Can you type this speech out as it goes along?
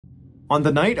On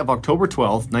the night of October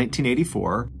 12,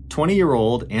 1984,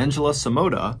 20-year-old Angela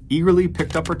Samoda eagerly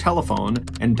picked up her telephone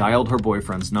and dialed her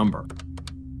boyfriend's number.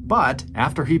 But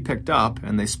after he picked up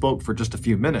and they spoke for just a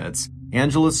few minutes,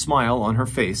 Angela's smile on her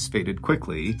face faded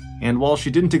quickly, and while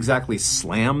she didn't exactly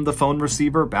slam the phone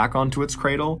receiver back onto its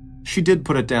cradle, she did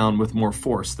put it down with more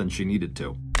force than she needed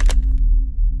to.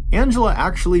 Angela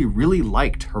actually really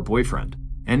liked her boyfriend,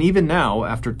 and even now,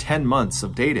 after 10 months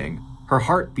of dating, her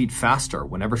heart beat faster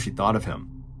whenever she thought of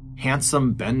him.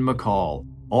 Handsome Ben McCall,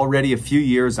 already a few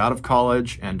years out of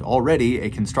college and already a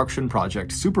construction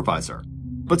project supervisor.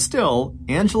 But still,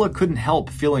 Angela couldn't help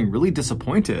feeling really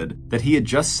disappointed that he had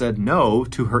just said no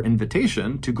to her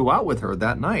invitation to go out with her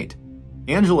that night.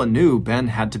 Angela knew Ben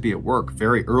had to be at work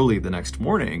very early the next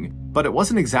morning, but it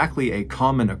wasn't exactly a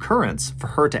common occurrence for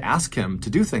her to ask him to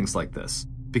do things like this,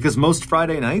 because most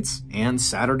Friday nights and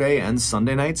Saturday and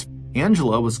Sunday nights,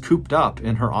 Angela was cooped up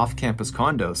in her off-campus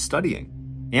condo studying.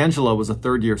 Angela was a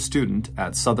third-year student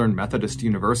at Southern Methodist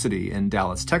University in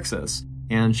Dallas, Texas,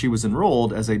 and she was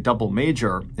enrolled as a double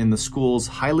major in the school's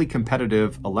highly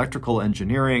competitive electrical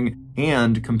engineering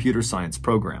and computer science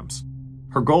programs.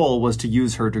 Her goal was to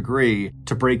use her degree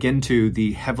to break into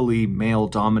the heavily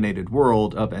male-dominated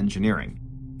world of engineering.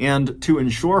 And to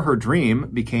ensure her dream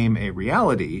became a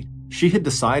reality, she had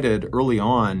decided early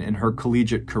on in her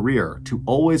collegiate career to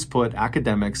always put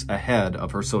academics ahead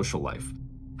of her social life.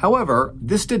 However,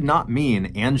 this did not mean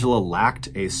Angela lacked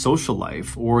a social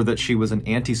life or that she was an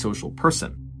antisocial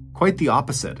person. Quite the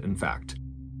opposite, in fact.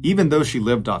 Even though she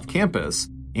lived off campus,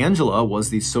 Angela was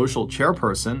the social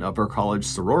chairperson of her college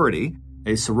sorority.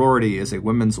 A sorority is a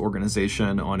women's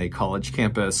organization on a college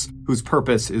campus whose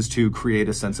purpose is to create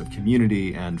a sense of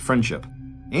community and friendship.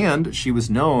 And she was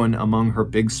known among her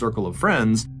big circle of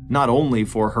friends not only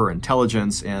for her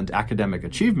intelligence and academic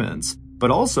achievements,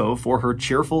 but also for her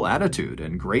cheerful attitude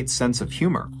and great sense of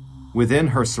humor. Within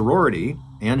her sorority,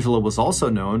 Angela was also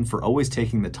known for always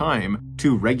taking the time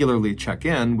to regularly check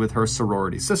in with her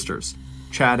sorority sisters,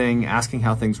 chatting, asking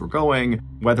how things were going,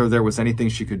 whether there was anything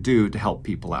she could do to help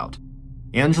people out.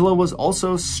 Angela was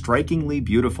also strikingly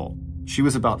beautiful. She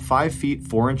was about 5 feet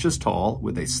 4 inches tall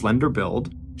with a slender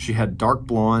build. She had dark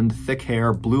blonde, thick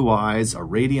hair, blue eyes, a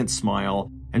radiant smile,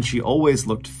 and she always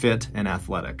looked fit and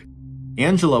athletic.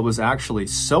 Angela was actually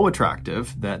so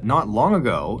attractive that not long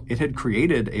ago, it had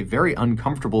created a very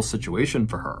uncomfortable situation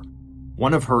for her.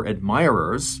 One of her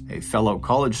admirers, a fellow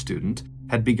college student,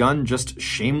 had begun just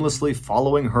shamelessly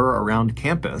following her around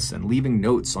campus and leaving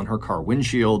notes on her car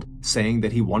windshield saying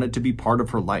that he wanted to be part of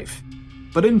her life.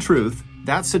 But in truth,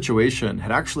 that situation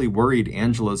had actually worried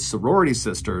Angela's sorority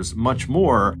sisters much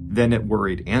more than it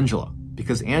worried Angela,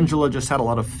 because Angela just had a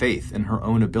lot of faith in her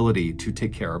own ability to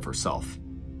take care of herself.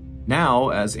 Now,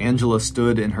 as Angela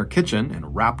stood in her kitchen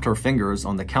and wrapped her fingers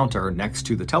on the counter next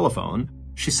to the telephone,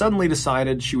 she suddenly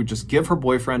decided she would just give her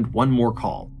boyfriend one more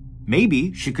call.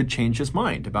 Maybe she could change his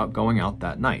mind about going out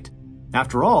that night.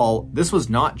 After all, this was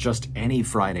not just any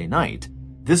Friday night.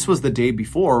 This was the day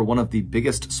before one of the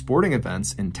biggest sporting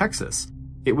events in Texas.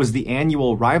 It was the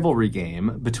annual rivalry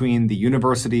game between the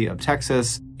University of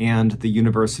Texas and the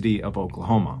University of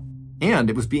Oklahoma. And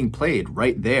it was being played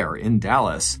right there in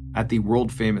Dallas at the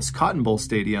world-famous Cotton Bowl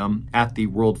Stadium at the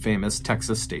world-famous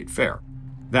Texas State Fair.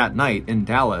 That night in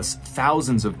Dallas,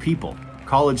 thousands of people,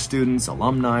 college students,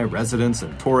 alumni, residents,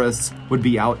 and tourists, would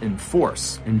be out in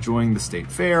force, enjoying the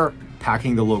state fair,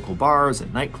 packing the local bars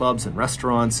and nightclubs and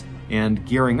restaurants, and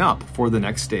gearing up for the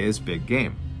next day's big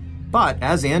game. But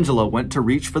as Angela went to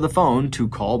reach for the phone to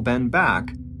call Ben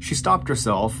back, she stopped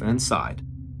herself and sighed.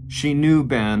 She knew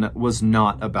Ben was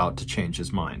not about to change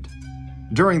his mind.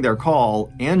 During their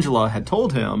call, Angela had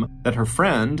told him that her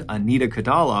friend, Anita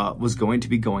Kadala, was going to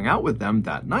be going out with them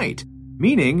that night,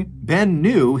 meaning Ben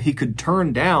knew he could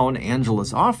turn down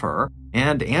Angela's offer,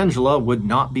 and Angela would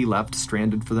not be left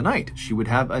stranded for the night. She would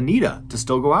have Anita to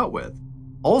still go out with.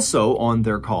 Also on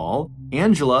their call,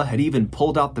 Angela had even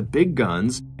pulled out the big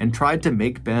guns and tried to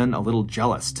make Ben a little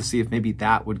jealous to see if maybe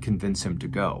that would convince him to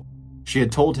go. She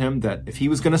had told him that if he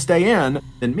was going to stay in,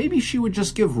 then maybe she would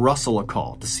just give Russell a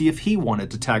call to see if he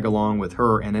wanted to tag along with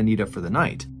her and Anita for the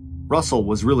night. Russell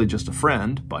was really just a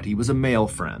friend, but he was a male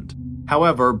friend.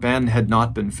 However, Ben had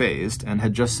not been fazed and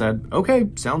had just said, "Okay,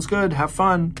 sounds good, have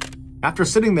fun." After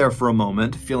sitting there for a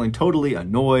moment, feeling totally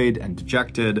annoyed and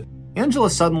dejected, Angela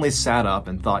suddenly sat up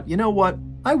and thought, you know what,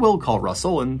 I will call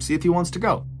Russell and see if he wants to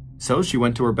go. So she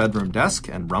went to her bedroom desk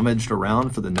and rummaged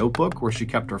around for the notebook where she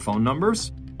kept her phone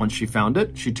numbers. Once she found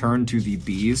it, she turned to the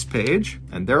Bees page,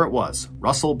 and there it was,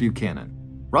 Russell Buchanan.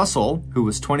 Russell, who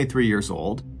was 23 years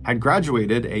old, had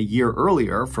graduated a year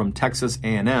earlier from Texas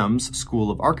A&M's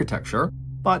School of Architecture,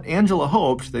 But Angela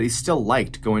hoped that he still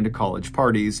liked going to college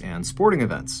parties and sporting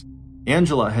events.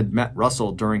 Angela had met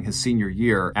Russell during his senior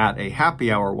year at a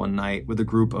happy hour one night with a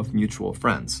group of mutual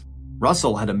friends.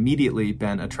 Russell had immediately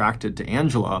been attracted to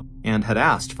Angela and had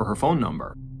asked for her phone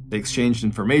number. They exchanged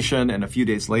information, and a few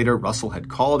days later, Russell had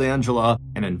called Angela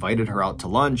and invited her out to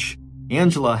lunch.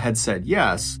 Angela had said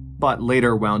yes, but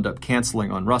later wound up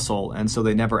canceling on Russell, and so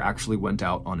they never actually went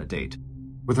out on a date.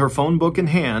 With her phone book in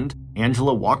hand,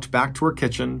 Angela walked back to her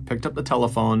kitchen, picked up the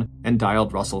telephone, and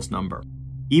dialed Russell's number.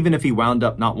 Even if he wound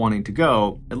up not wanting to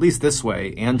go, at least this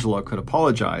way, Angela could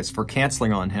apologize for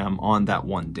canceling on him on that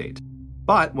one date.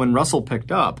 But when Russell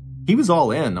picked up, he was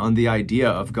all in on the idea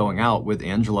of going out with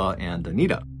Angela and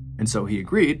Anita, and so he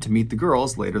agreed to meet the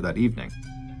girls later that evening.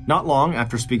 Not long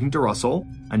after speaking to Russell,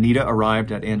 Anita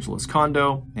arrived at Angela's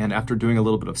condo, and after doing a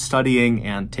little bit of studying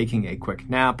and taking a quick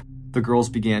nap, the girls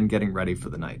began getting ready for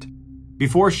the night.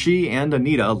 Before she and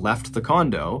Anita left the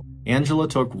condo, Angela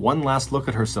took one last look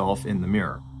at herself in the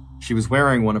mirror. She was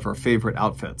wearing one of her favorite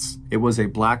outfits. It was a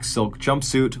black silk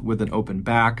jumpsuit with an open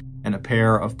back and a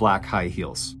pair of black high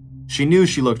heels. She knew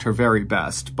she looked her very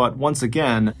best, but once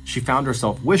again, she found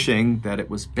herself wishing that it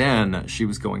was Ben she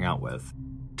was going out with.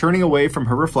 Turning away from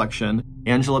her reflection,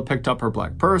 Angela picked up her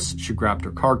black purse, she grabbed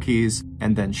her car keys,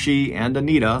 and then she and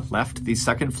Anita left the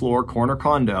second-floor corner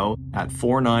condo at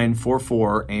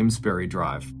 4944 Amesbury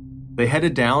Drive. They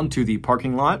headed down to the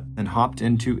parking lot and hopped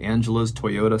into Angela's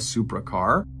Toyota Supra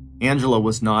car. Angela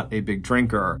was not a big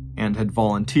drinker and had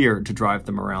volunteered to drive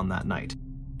them around that night.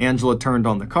 Angela turned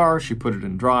on the car, she put it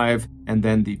in drive, and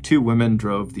then the two women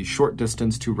drove the short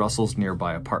distance to Russell's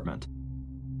nearby apartment.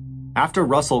 After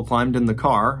Russell climbed in the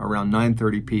car around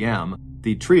 9:30 p.m.,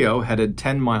 the trio headed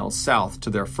 10 miles south to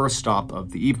their first stop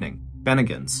of the evening,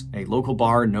 Bennigan's, a local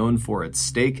bar known for its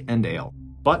steak and ale.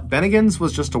 But Bennigan's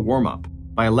was just a warm-up.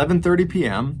 By 11:30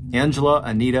 p.m., Angela,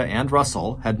 Anita, and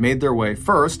Russell had made their way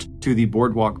first to the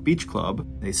Boardwalk Beach Club,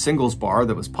 a singles bar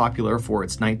that was popular for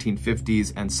its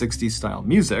 1950s and 60s style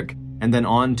music, and then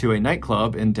on to a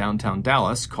nightclub in downtown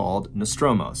Dallas called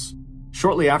Nostromo's.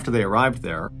 Shortly after they arrived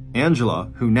there,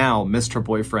 Angela, who now missed her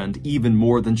boyfriend even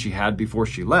more than she had before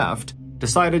she left,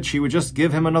 decided she would just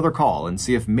give him another call and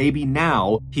see if maybe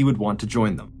now he would want to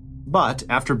join them. But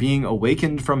after being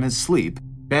awakened from his sleep,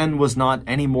 Ben was not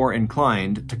any more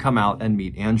inclined to come out and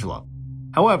meet Angela.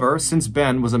 However, since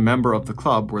Ben was a member of the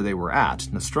club where they were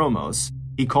at, Nostromo's,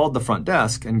 he called the front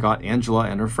desk and got Angela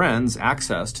and her friends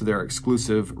access to their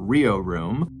exclusive Rio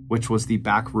room, which was the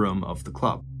back room of the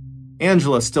club.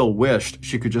 Angela still wished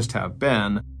she could just have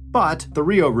Ben, but the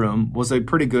Rio room was a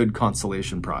pretty good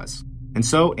consolation prize. And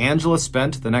so Angela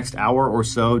spent the next hour or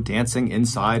so dancing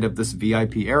inside of this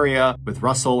VIP area with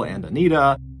Russell and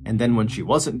Anita, and then when she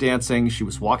wasn't dancing, she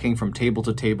was walking from table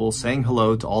to table saying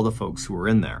hello to all the folks who were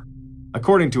in there.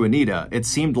 According to Anita, it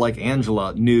seemed like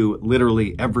Angela knew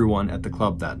literally everyone at the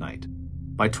club that night.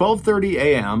 By 12:30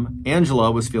 a.m.,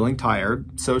 Angela was feeling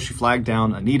tired, so she flagged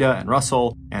down Anita and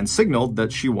Russell and signaled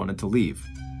that she wanted to leave.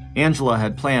 Angela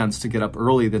had plans to get up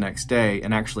early the next day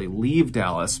and actually leave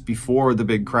Dallas before the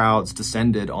big crowds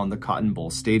descended on the Cotton Bowl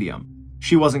Stadium.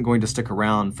 She wasn't going to stick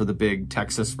around for the big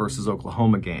Texas versus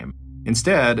Oklahoma game.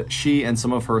 Instead, she and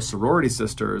some of her sorority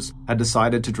sisters had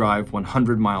decided to drive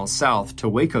 100 miles south to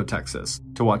Waco, Texas,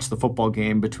 to watch the football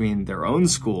game between their own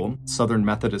school, Southern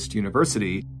Methodist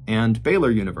University, and Baylor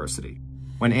University.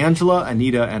 When Angela,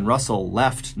 Anita, and Russell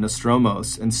left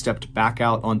Nostromo's and stepped back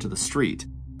out onto the street,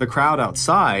 the crowd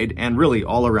outside, and really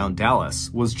all around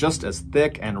Dallas, was just as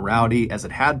thick and rowdy as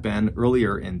it had been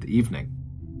earlier in the evening.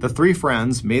 The three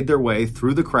friends made their way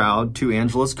through the crowd to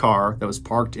Angela's car that was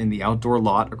parked in the outdoor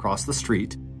lot across the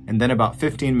street, and then about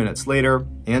 15 minutes later,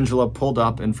 Angela pulled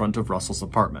up in front of Russell's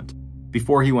apartment.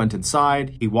 Before he went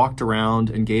inside, he walked around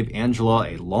and gave Angela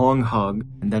a long hug,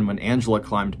 and then when Angela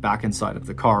climbed back inside of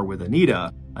the car with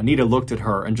Anita, Anita looked at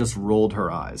her and just rolled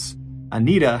her eyes.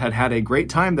 Anita had had a great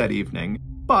time that evening,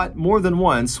 but more than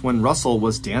once when Russell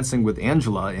was dancing with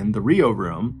Angela in the Rio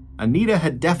room, Anita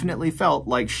had definitely felt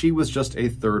like she was just a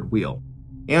third wheel.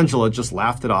 Angela just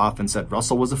laughed it off and said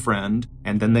Russell was a friend,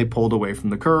 and then they pulled away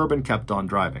from the curb and kept on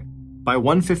driving. By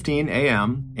 1:15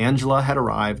 a.m., Angela had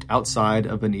arrived outside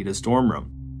of Anita's dorm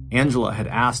room. Angela had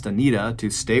asked Anita to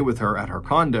stay with her at her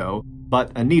condo,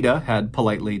 but Anita had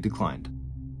politely declined.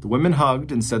 The women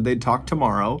hugged and said they'd talk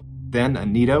tomorrow. Then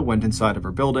Anita went inside of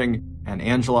her building, and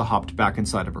Angela hopped back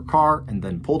inside of her car and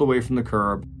then pulled away from the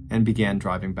curb and began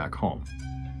driving back home.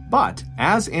 But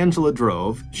as Angela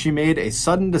drove, she made a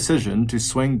sudden decision to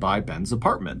swing by Ben's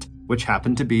apartment, which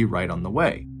happened to be right on the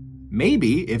way.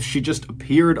 Maybe if she just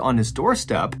appeared on his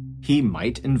doorstep, he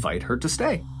might invite her to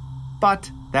stay. But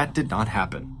that did not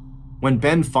happen. When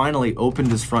Ben finally opened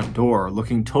his front door,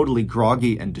 looking totally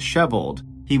groggy and disheveled,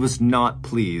 he was not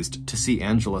pleased to see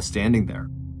Angela standing there.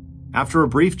 After a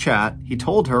brief chat, he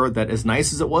told her that as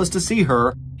nice as it was to see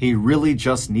her, he really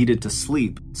just needed to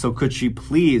sleep, so could she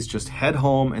please just head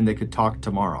home and they could talk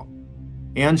tomorrow.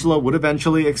 Angela would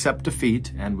eventually accept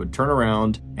defeat and would turn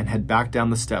around and head back down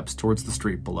the steps towards the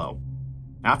street below.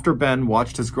 After Ben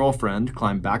watched his girlfriend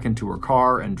climb back into her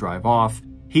car and drive off,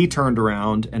 he turned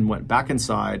around and went back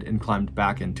inside and climbed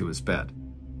back into his bed.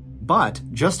 But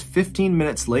just 15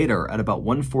 minutes later, at about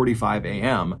 1:45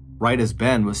 a.m., right as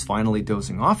Ben was finally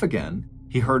dozing off again,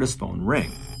 he heard his phone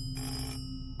ring.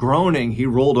 Groaning, he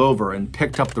rolled over and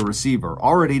picked up the receiver,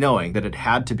 already knowing that it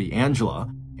had to be Angela,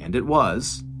 and it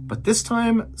was. But this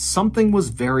time, something was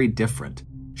very different.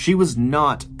 She was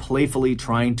not playfully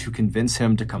trying to convince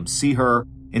him to come see her.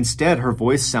 Instead, her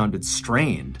voice sounded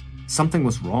strained. Something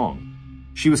was wrong.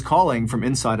 She was calling from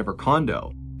inside of her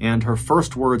condo, and her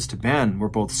first words to Ben were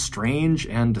both strange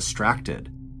and distracted.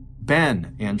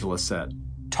 "Ben," Angela said,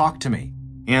 "talk to me."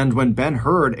 And when Ben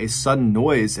heard a sudden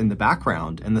noise in the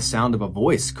background and the sound of a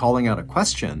voice calling out a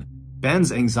question,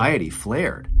 Ben's anxiety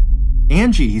flared.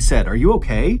 "Angie," he said, "are you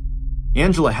okay?"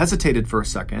 Angela hesitated for a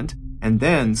second, and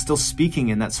then, still speaking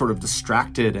in that sort of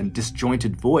distracted and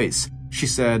disjointed voice, she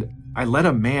said, "I let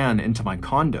a man into my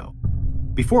condo."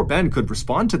 Before Ben could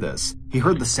respond to this, he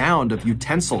heard the sound of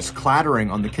utensils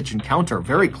clattering on the kitchen counter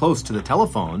very close to the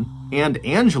telephone, and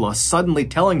Angela suddenly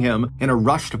telling him in a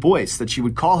rushed voice that she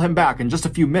would call him back in just a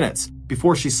few minutes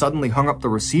before she suddenly hung up the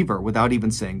receiver without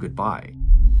even saying goodbye.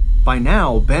 By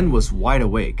now, Ben was wide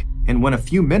awake, and when a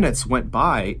few minutes went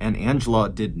by and Angela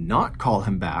did not call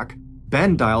him back,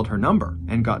 Ben dialed her number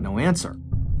and got no answer.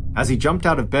 As he jumped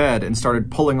out of bed and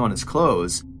started pulling on his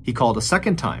clothes, he called a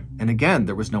second time, and again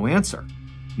there was no answer.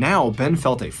 Now, Ben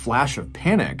felt a flash of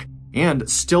panic, and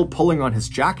still pulling on his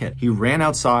jacket, he ran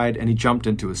outside and he jumped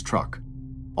into his truck.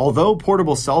 Although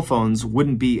portable cell phones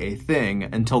wouldn't be a thing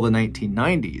until the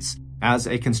 1990s, as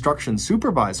a construction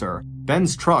supervisor,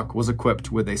 Ben's truck was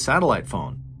equipped with a satellite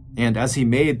phone. And as he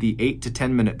made the 8 to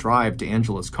 10 minute drive to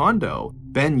Angela's condo,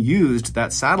 Ben used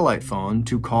that satellite phone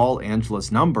to call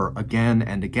Angela's number again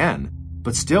and again,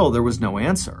 but still there was no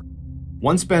answer.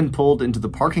 Once Ben pulled into the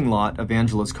parking lot of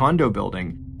Angela's condo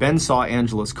building, Ben saw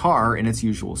Angela's car in its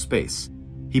usual space.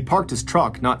 He parked his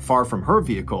truck not far from her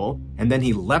vehicle, and then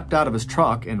he leapt out of his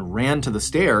truck and ran to the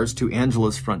stairs to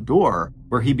Angela's front door,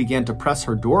 where he began to press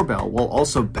her doorbell while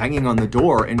also banging on the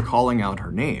door and calling out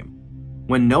her name.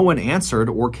 When no one answered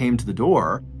or came to the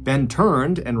door, Ben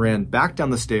turned and ran back down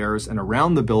the stairs and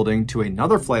around the building to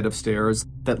another flight of stairs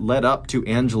that led up to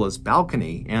Angela's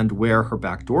balcony and where her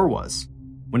back door was.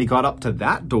 When he got up to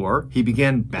that door, he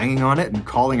began banging on it and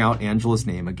calling out Angela's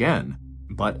name again.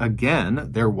 But again,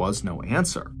 there was no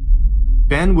answer.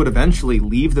 Ben would eventually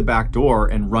leave the back door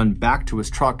and run back to his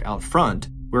truck out front,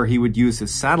 where he would use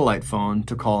his satellite phone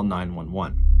to call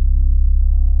 911.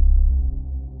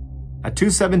 At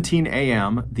 2:17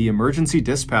 a.m., the emergency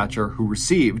dispatcher who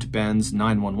received Ben's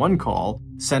 911 call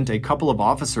sent a couple of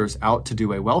officers out to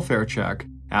do a welfare check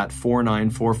at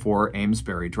 4944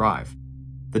 Amesbury Drive.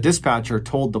 The dispatcher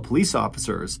told the police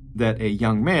officers that a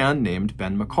young man named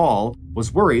Ben McCall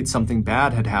was worried something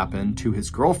bad had happened to his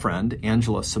girlfriend,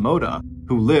 Angela Samoda,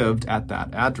 who lived at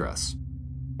that address.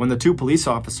 When the two police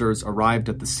officers arrived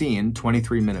at the scene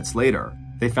 23 minutes later,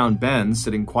 they found Ben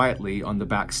sitting quietly on the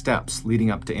back steps leading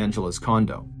up to Angela's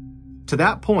condo. To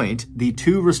that point, the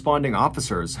two responding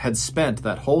officers had spent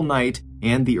that whole night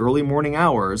and the early morning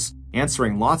hours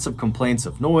answering lots of complaints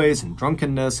of noise and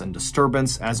drunkenness and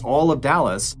disturbance, as all of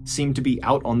Dallas seemed to be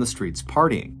out on the streets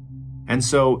partying. And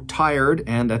so, tired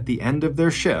and at the end of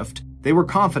their shift, they were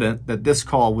confident that this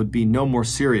call would be no more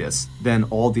serious than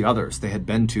all the others they had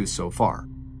been to so far.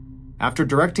 After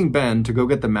directing Ben to go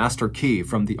get the master key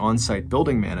from the on-site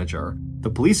building manager, the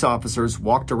police officers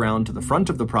walked around to the front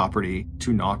of the property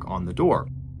to knock on the door,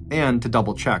 and to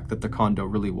double-check that the condo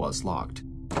really was locked.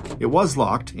 It was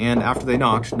locked, and after they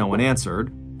knocked, no one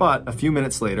answered, but a few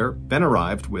minutes later, Ben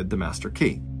arrived with the master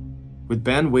key. With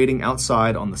Ben waiting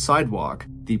outside on the sidewalk,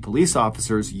 the police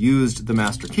officers used the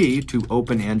master key to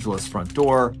open Angela's front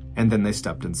door, and then they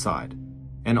stepped inside.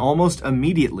 And almost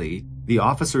immediately, the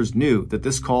officers knew that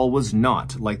this call was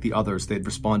not like the others they'd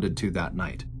responded to that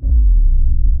night.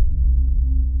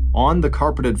 On the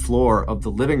carpeted floor of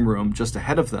the living room just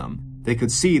ahead of them, they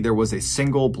could see there was a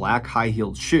single black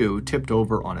high-heeled shoe tipped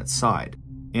over on its side,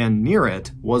 and near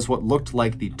it was what looked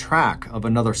like the track of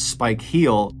another spike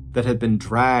heel that had been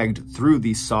dragged through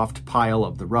the soft pile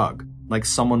of the rug, like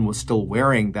someone was still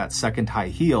wearing that second high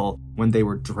heel when they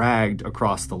were dragged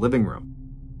across the living room.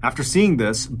 After seeing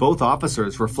this, both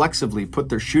officers reflexively put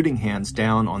their shooting hands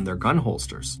down on their gun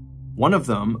holsters. One of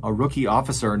them, a rookie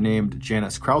officer named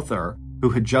Janice Crowther,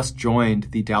 who had just joined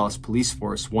the Dallas police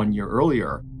force 1 year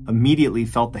earlier, immediately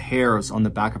felt the hairs on the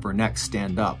back of her neck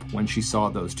stand up when she saw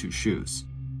those two shoes.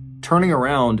 Turning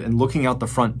around and looking out the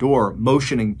front door,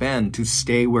 motioning Ben to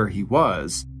stay where he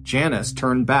was, Janice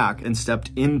turned back and stepped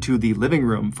into the living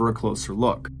room for a closer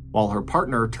look, while her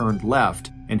partner turned left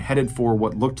and headed for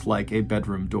what looked like a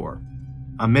bedroom door.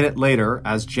 A minute later,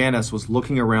 as Janice was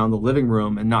looking around the living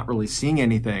room and not really seeing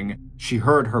anything, she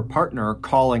heard her partner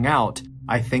calling out,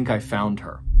 "I think I found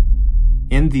her."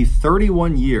 In the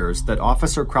 31 years that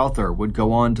Officer Crowther would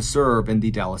go on to serve in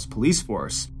the Dallas police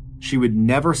force, she would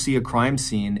never see a crime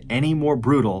scene any more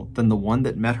brutal than the one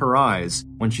that met her eyes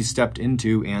when she stepped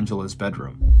into Angela's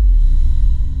bedroom.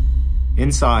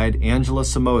 Inside, Angela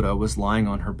Samoda was lying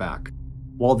on her back.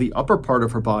 While the upper part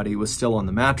of her body was still on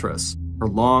the mattress, her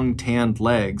long, tanned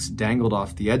legs dangled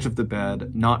off the edge of the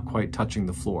bed, not quite touching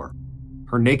the floor.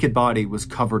 Her naked body was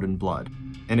covered in blood,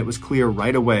 and it was clear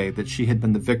right away that she had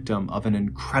been the victim of an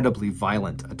incredibly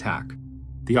violent attack.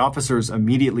 The officers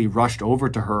immediately rushed over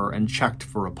to her and checked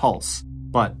for a pulse,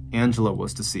 but Angela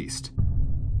was deceased.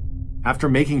 After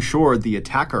making sure the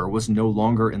attacker was no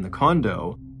longer in the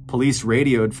condo, police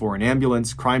radioed for an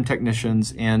ambulance, crime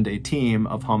technicians, and a team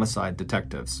of homicide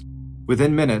detectives.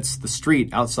 Within minutes, the street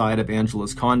outside of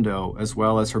Angela's condo, as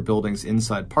well as her building's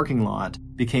inside parking lot,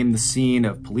 became the scene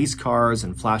of police cars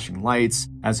and flashing lights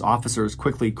as officers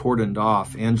quickly cordoned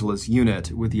off Angela's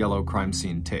unit with yellow crime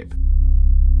scene tape.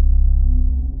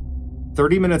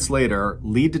 30 minutes later,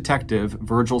 lead detective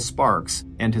Virgil Sparks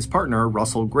and his partner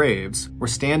Russell Graves were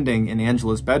standing in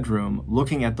Angela's bedroom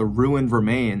looking at the ruined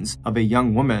remains of a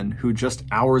young woman who just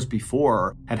hours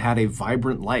before had had a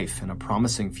vibrant life and a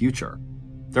promising future.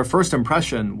 Their first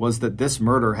impression was that this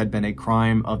murder had been a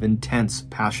crime of intense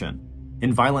passion.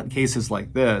 In violent cases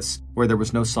like this, where there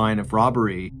was no sign of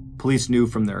robbery, police knew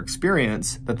from their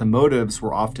experience that the motives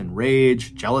were often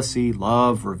rage, jealousy,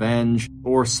 love, revenge,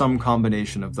 or some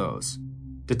combination of those.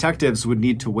 Detectives would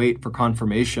need to wait for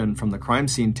confirmation from the crime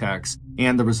scene techs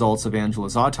and the results of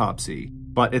Angela's autopsy,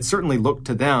 but it certainly looked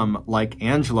to them like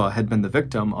Angela had been the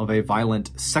victim of a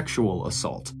violent sexual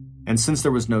assault. And since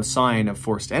there was no sign of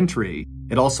forced entry,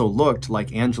 it also looked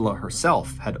like Angela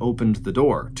herself had opened the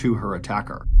door to her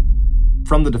attacker.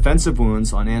 From the defensive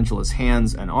wounds on Angela's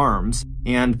hands and arms,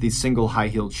 and the single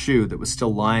high-heeled shoe that was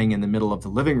still lying in the middle of the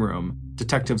living room,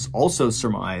 detectives also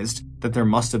surmised that there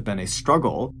must have been a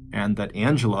struggle and that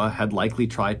Angela had likely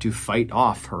tried to fight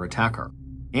off her attacker.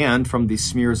 And from the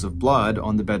smears of blood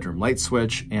on the bedroom light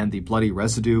switch and the bloody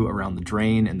residue around the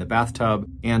drain in the bathtub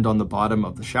and on the bottom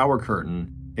of the shower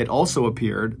curtain, it also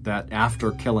appeared that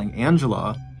after killing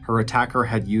Angela, her attacker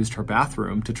had used her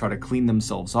bathroom to try to clean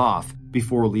themselves off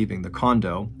before leaving the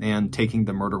condo and taking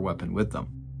the murder weapon with them.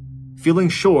 Feeling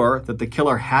sure that the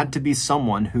killer had to be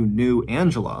someone who knew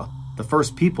Angela, the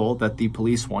first people that the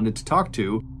police wanted to talk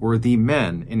to were the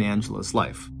men in Angela's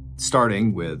life,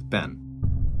 starting with Ben.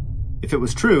 If it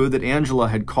was true that Angela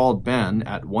had called Ben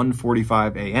at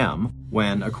 1:45 a.m.,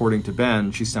 when, according to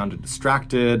Ben, she sounded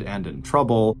distracted and in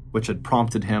trouble, which had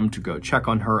prompted him to go check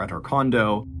on her at her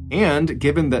condo, and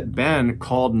given that Ben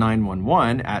called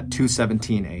 911 at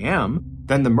 2:17 a.m.,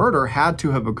 then the murder had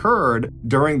to have occurred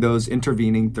during those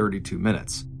intervening 32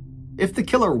 minutes. If the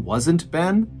killer wasn't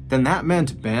Ben, then that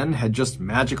meant Ben had just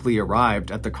magically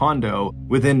arrived at the condo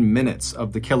within minutes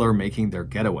of the killer making their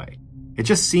getaway. It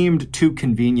just seemed too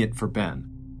convenient for Ben.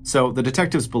 So the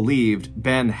detectives believed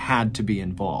Ben had to be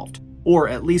involved, or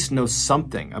at least know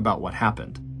something about what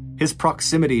happened. His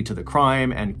proximity to the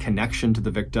crime and connection to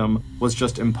the victim was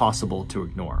just impossible to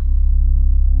ignore.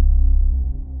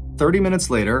 30 minutes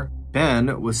later,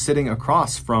 Ben was sitting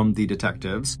across from the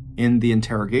detectives in the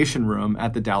interrogation room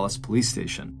at the Dallas police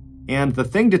station. And the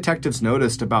thing detectives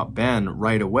noticed about Ben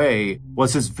right away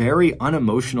was his very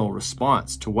unemotional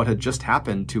response to what had just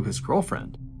happened to his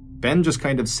girlfriend. Ben just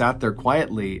kind of sat there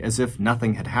quietly as if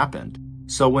nothing had happened.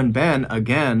 So when Ben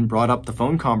again brought up the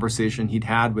phone conversation he'd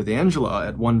had with Angela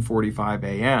at 1:45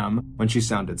 a.m., when she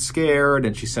sounded scared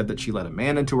and she said that she let a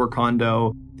man into her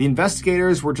condo, the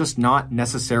investigators were just not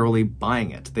necessarily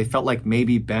buying it. They felt like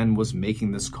maybe Ben was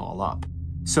making this call up.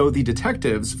 So the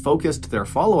detectives focused their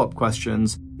follow-up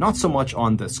questions not so much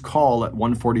on this call at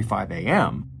 1:45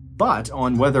 a.m., but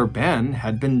on whether Ben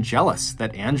had been jealous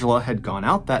that Angela had gone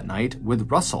out that night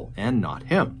with Russell and not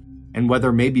him, and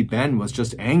whether maybe Ben was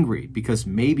just angry because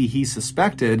maybe he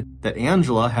suspected that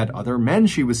Angela had other men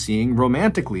she was seeing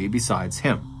romantically besides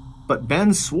him. But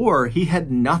Ben swore he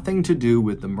had nothing to do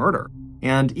with the murder.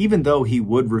 and even though he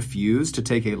would refuse to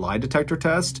take a lie detector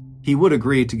test, he would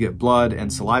agree to give blood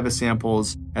and saliva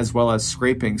samples, as well as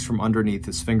scrapings from underneath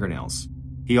his fingernails.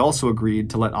 He also agreed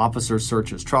to let officers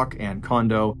search his truck and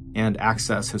condo and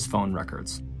access his phone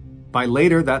records. By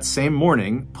later that same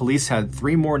morning, police had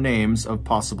 3 more names of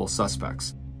possible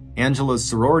suspects. Angela's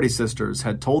sorority sisters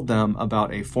had told them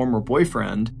about a former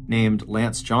boyfriend named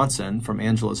Lance Johnson from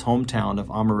Angela's hometown of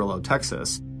Amarillo,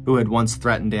 Texas, who had once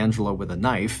threatened Angela with a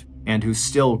knife and who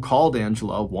still called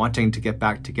Angela wanting to get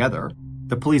back together.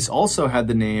 The police also had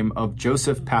the name of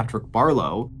Joseph Patrick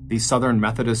Barlow, the Southern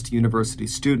Methodist University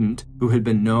student who had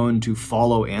been known to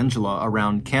follow Angela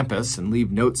around campus and leave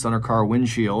notes on her car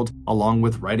windshield, along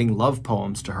with writing love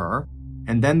poems to her.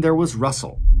 And then there was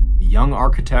Russell, the young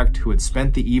architect who had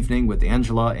spent the evening with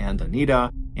Angela and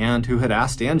Anita, and who had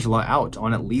asked Angela out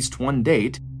on at least one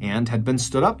date and had been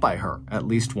stood up by her at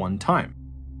least one time.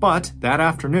 But that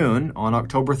afternoon, on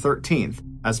October 13th,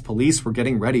 as police were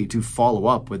getting ready to follow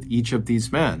up with each of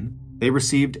these men, they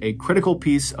received a critical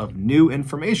piece of new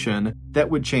information that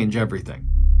would change everything.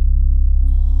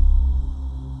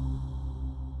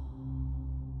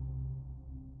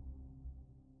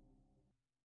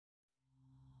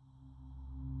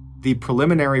 The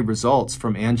preliminary results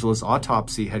from Angela's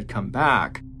autopsy had come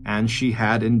back, and she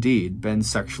had indeed been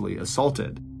sexually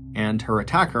assaulted, and her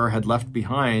attacker had left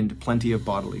behind plenty of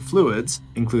bodily fluids,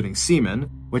 including semen,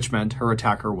 which meant her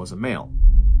attacker was a male.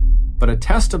 But a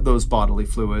test of those bodily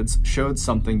fluids showed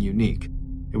something unique.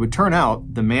 It would turn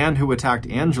out the man who attacked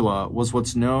Angela was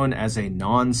what's known as a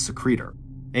non-secretor.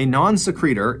 A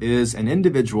non-secretor is an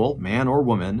individual, man or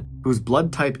woman, whose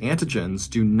blood type antigens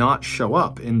do not show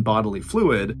up in bodily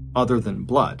fluid other than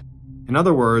blood. In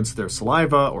other words, their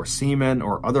saliva or semen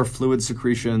or other fluid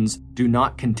secretions do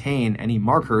not contain any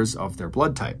markers of their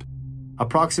blood type.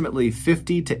 Approximately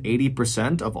 50 to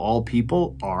 80% of all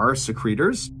people are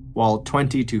secretors, while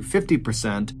 20 to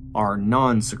 50% are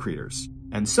non-secretors.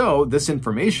 And so, this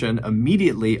information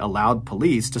immediately allowed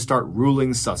police to start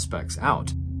ruling suspects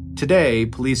out. Today,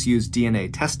 police use DNA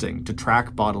testing to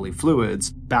track bodily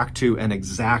fluids back to an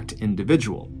exact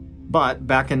individual. But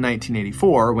back in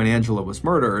 1984, when Angela was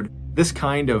murdered, this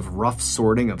kind of rough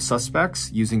sorting of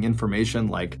suspects using information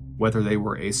like whether they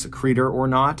were a secretor or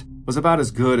not was about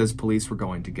as good as police were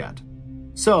going to get.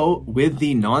 So, with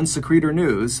the non-secretor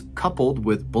news, coupled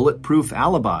with bulletproof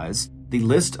alibis, the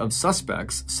list of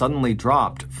suspects suddenly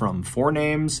dropped from 4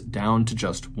 names down to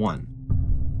just 1.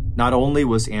 Not only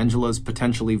was Angela's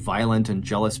potentially violent and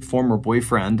jealous former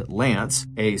boyfriend, Lance,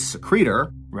 a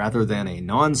secretor rather than a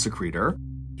non-secretor,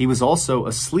 he was also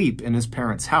asleep in his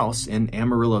parents' house in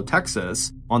Amarillo,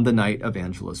 Texas, on the night of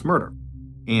Angela's murder.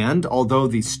 And although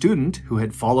the student who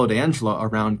had followed Angela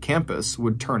around campus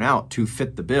would turn out to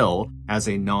fit the bill as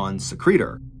a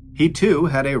non-secretor, he too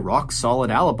had a rock-solid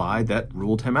alibi that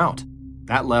ruled him out.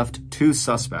 That left 2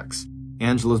 suspects,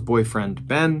 Angela's boyfriend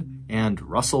Ben and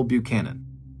Russell Buchanan.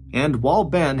 And while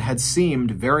Ben had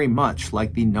seemed very much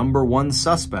like the number 1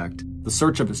 suspect, the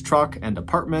search of his truck and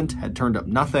apartment had turned up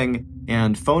nothing,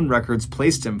 and phone records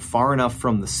placed him far enough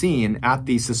from the scene at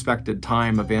the suspected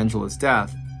time of Angela's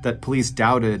death that police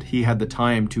doubted he had the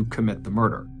time to commit the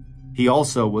murder. He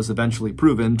also was eventually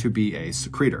proven to be a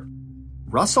secretor.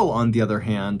 Russell, on the other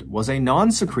hand, was a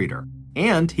non-secretor,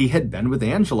 and he had been with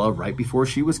Angela right before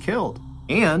she was killed,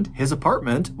 and his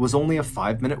apartment was only a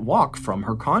 5-minute walk from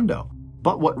her condo.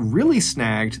 But what really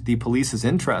snagged the police's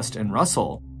interest in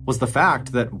Russell was the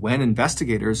fact that when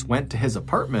investigators went to his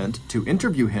apartment to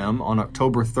interview him on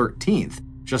October 13th,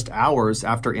 just hours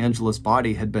after Angela's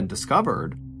body had been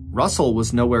discovered, Russell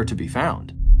was nowhere to be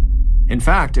found. In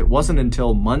fact, it wasn't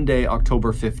until Monday,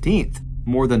 October 15th,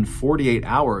 more than 48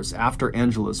 hours after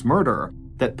Angela's murder,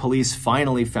 that police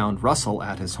finally found Russell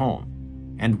at his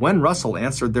home. And when Russell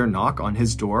answered their knock on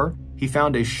his door, he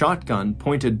found a shotgun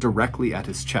pointed directly at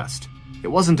his chest. It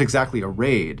wasn't exactly a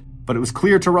raid, but it was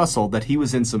clear to Russell that he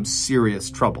was in some serious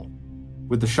trouble.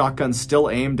 With the shotgun still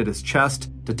aimed at his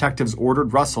chest, detectives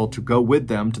ordered Russell to go with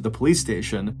them to the police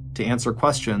station to answer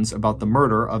questions about the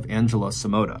murder of Angela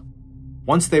Samoda.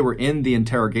 Once they were in the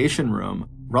interrogation room,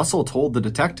 Russell told the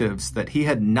detectives that he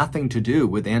had nothing to do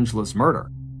with Angela's murder.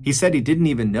 He said he didn't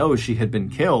even know she had been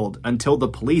killed until the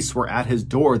police were at his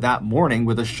door that morning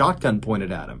with a shotgun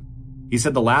pointed at him. He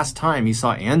said the last time he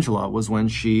saw Angela was when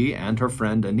she and her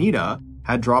friend Anita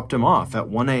had dropped him off at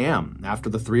 1 a.m. after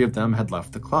the 3 of them had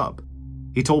left the club.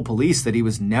 He told police that he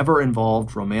was never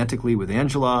involved romantically with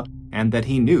Angela and that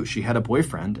he knew she had a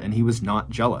boyfriend and he was not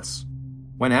jealous.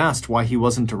 When asked why he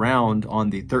wasn't around on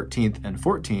the 13th and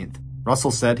 14th,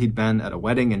 Russell said he'd been at a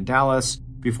wedding in Dallas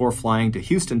before flying to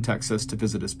Houston, Texas to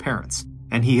visit his parents,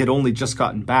 and he had only just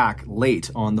gotten back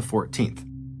late on the 14th.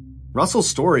 Russell's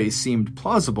story seemed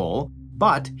plausible,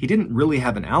 but he didn't really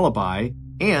have an alibi,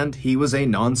 and he was a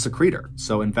non-secretor,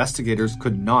 so investigators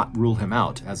could not rule him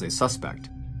out as a suspect.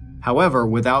 However,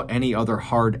 without any other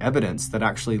hard evidence that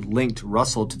actually linked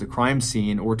Russell to the crime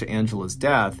scene or to Angela's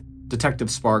death,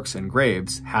 Detective Sparks and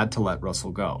Graves had to let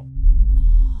Russell go.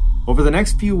 Over the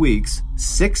next few weeks,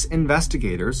 6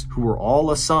 investigators, who were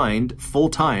all assigned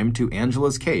full-time to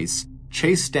Angela's case,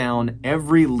 chased down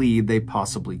every lead they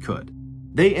possibly could.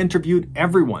 They interviewed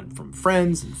everyone from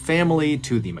friends and family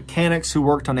to the mechanics who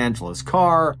worked on Angela's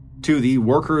car to the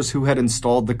workers who had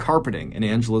installed the carpeting in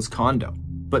Angela's condo,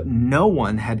 but no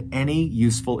one had any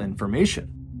useful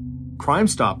information. Crime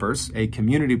Stoppers, a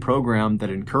community program that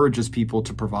encourages people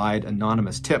to provide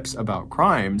anonymous tips about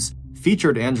crimes,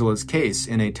 featured Angela's case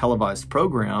in a televised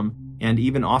program and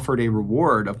even offered a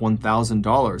reward of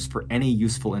 $1,000 for any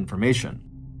useful information.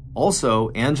 Also,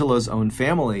 Angela's own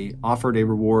family offered a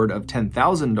reward of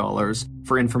 $10,000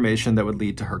 for information that would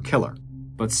lead to her killer.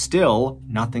 But still,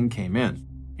 nothing came in.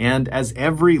 And as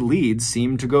every lead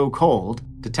seemed to go cold,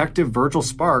 Detective Virgil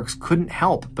Sparks couldn't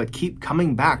help but keep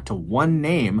coming back to one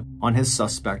name on his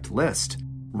suspect list: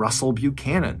 Russell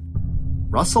Buchanan.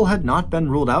 Russell had not been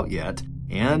ruled out yet,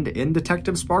 and in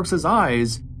Detective Sparks'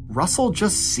 eyes, Russell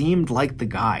just seemed like the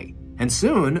guy. And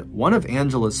soon, one of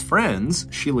Angela's friends,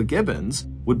 Sheila Gibbons,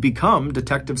 would become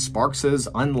Detective Sparks'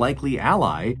 unlikely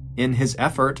ally in his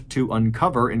effort to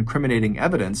uncover incriminating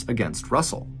evidence against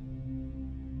Russell.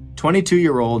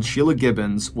 22-year-old Sheila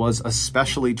Gibbons was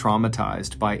especially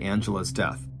traumatized by Angela's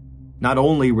death. Not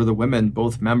only were the women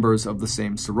both members of the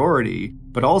same sorority,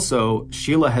 but also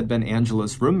Sheila had been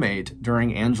Angela's roommate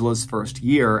during Angela's first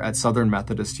year at Southern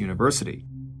Methodist University.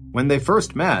 When they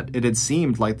first met, it had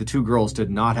seemed like the two girls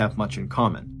did not have much in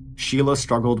common. Sheila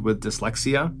struggled with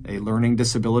dyslexia, a learning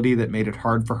disability that made it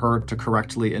hard for her to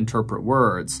correctly interpret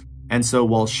words. And so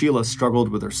while Sheila struggled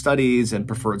with her studies and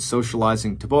preferred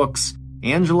socializing to books,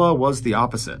 Angela was the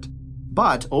opposite.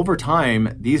 But over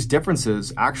time, these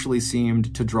differences actually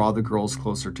seemed to draw the girls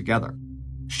closer together.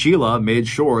 Sheila made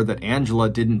sure that Angela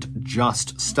didn't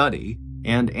just study,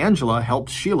 and Angela helped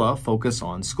Sheila focus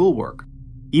on schoolwork.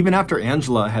 Even after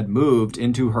Angela had moved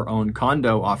into her own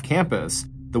condo off campus,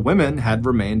 the women had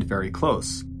remained very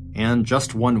close. And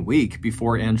just 1 week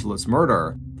before Angela's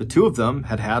murder, the two of them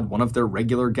had had one of their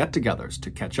regular get-togethers to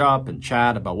catch up and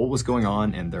chat about what was going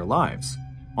on in their lives.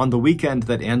 On the weekend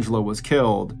that Angela was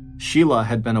killed, Sheila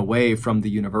had been away from the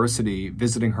university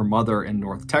visiting her mother in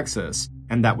North Texas,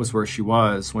 and that was where she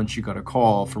was when she got a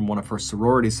call from one of her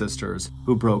sorority sisters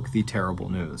who broke the terrible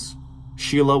news.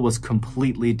 Sheila was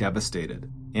completely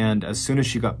devastated, and as soon as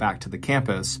she got back to the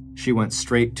campus, she went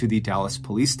straight to the Dallas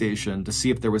police station to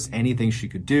see if there was anything she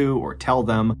could do or tell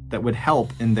them that would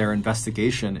help in their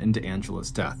investigation into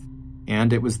Angela's death.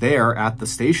 And it was there at the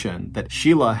station that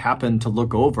Sheila happened to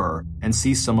look over and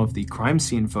see some of the crime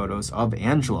scene photos of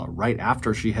Angela right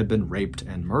after she had been raped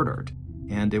and murdered.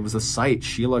 And it was a sight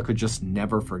Sheila could just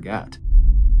never forget.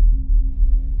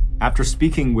 After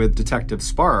speaking with Detective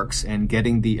Sparks and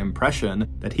getting the impression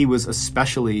that he was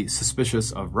especially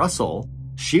suspicious of Russell,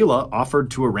 Sheila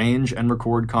offered to arrange and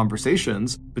record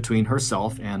conversations between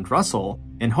herself and Russell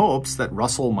in hopes that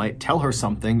Russell might tell her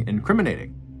something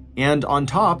incriminating. And on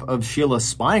top of Sheila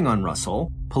spying on Russell,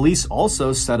 police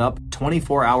also set up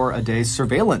 24-hour-a-day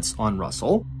surveillance on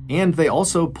Russell, and they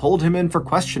also pulled him in for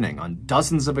questioning on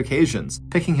dozens of occasions,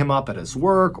 picking him up at his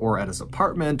work or at his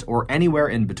apartment or anywhere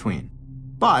in between.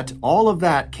 But all of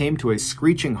that came to a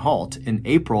screeching halt in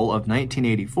April of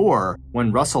 1984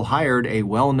 when Russell hired a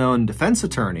well-known defense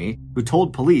attorney who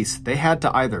told police they had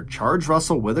to either charge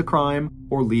Russell with a crime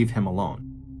or leave him alone.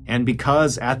 And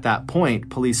because at that point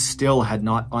police still had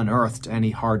not unearthed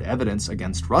any hard evidence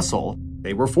against Russell,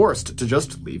 they were forced to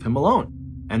just leave him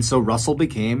alone. And so Russell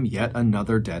became yet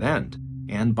another dead end.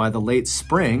 And by the late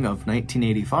spring of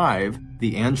 1985,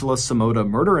 the Angela Samota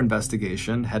murder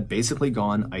investigation had basically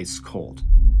gone ice cold.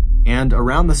 And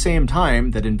around the same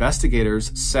time that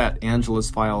investigators set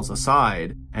Angela's files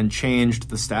aside and changed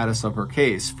the status of her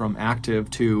case from active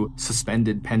to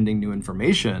suspended pending new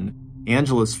information,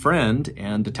 Angela's friend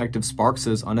and Detective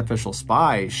Sparks' unofficial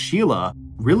spy, Sheila,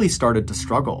 really started to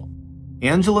struggle.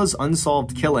 Angela's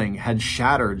unsolved killing had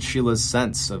shattered Sheila's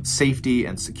sense of safety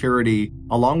and security,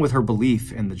 along with her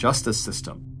belief in the justice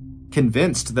system.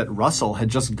 Convinced that Russell had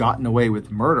just gotten away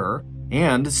with murder,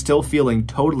 and still feeling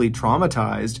totally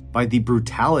traumatized by the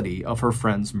brutality of her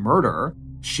friend's murder,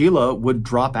 Sheila would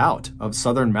drop out of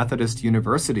Southern Methodist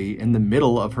University in the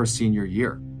middle of her senior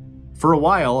year. For a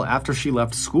while after she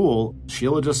left school,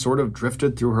 Sheila just sort of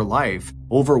drifted through her life,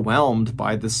 overwhelmed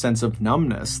by the sense of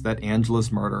numbness that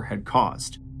Angela's murder had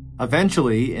caused.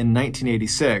 Eventually, in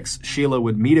 1986, Sheila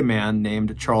would meet a man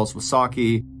named Charles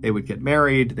Wysocki. They would get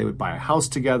married, they would buy a house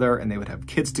together, and they would have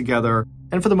kids together.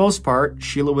 And for the most part,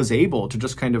 Sheila was able to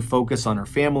just kind of focus on her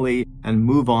family and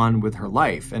move on with her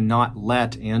life and not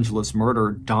let Angela's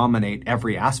murder dominate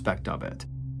every aspect of it.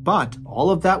 But all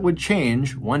of that would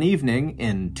change one evening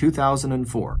in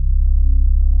 2004.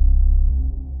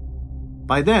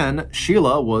 By then,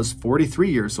 Sheila was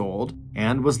 43 years old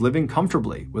and was living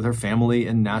comfortably with her family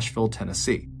in Nashville,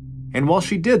 Tennessee. And while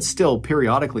she did still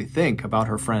periodically think about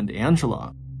her friend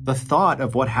Angela, the thought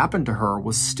of what happened to her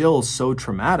was still so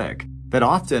traumatic that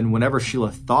often whenever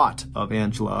Sheila thought of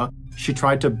Angela, she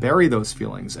tried to bury those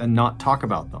feelings and not talk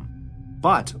about them.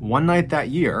 But one night that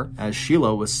year, as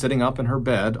Sheila was sitting up in her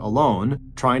bed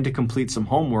alone, trying to complete some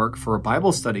homework for a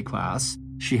Bible study class,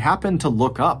 she happened to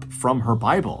look up from her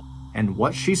Bible, and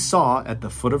what she saw at the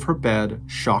foot of her bed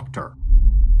shocked her.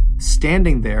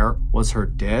 Standing there was her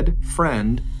dead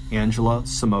friend, Angela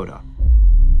Samota.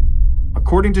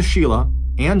 According to Sheila,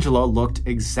 Angela looked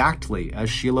exactly as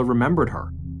Sheila remembered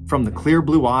her. From the clear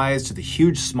blue eyes to the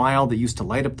huge smile that used to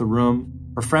light up the room,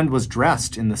 her friend was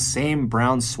dressed in the same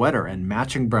brown sweater and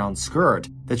matching brown skirt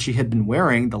that she had been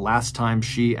wearing the last time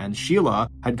she and Sheila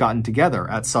had gotten together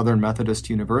at Southern Methodist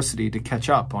University to catch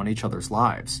up on each other's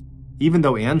lives. Even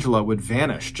though Angela would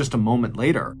vanish just a moment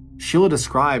later, Sheila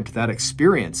described that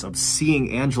experience of seeing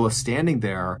Angela standing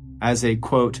there as a,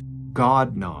 quote,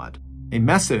 God nod, a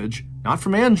message not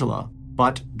from Angela,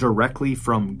 but directly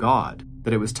from God,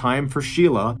 that it was time for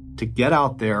Sheila to get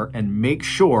out there and make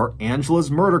sure Angela's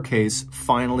murder case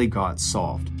finally got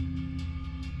solved.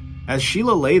 As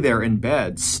Sheila lay there in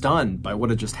bed, stunned by what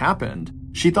had just happened,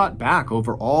 she thought back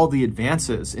over all the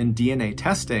advances in DNA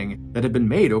testing that had been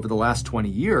made over the last 20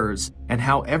 years, and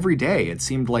how every day it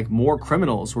seemed like more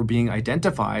criminals were being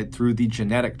identified through the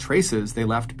genetic traces they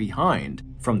left behind,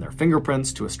 from their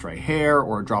fingerprints to a stray hair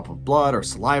or a drop of blood or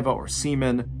saliva or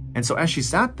semen. And so as she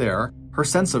sat there, her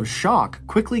sense of shock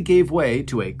quickly gave way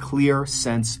to a clear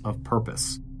sense of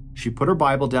purpose. She put her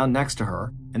Bible down next to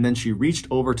her, and then she reached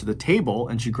over to the table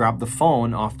and she grabbed the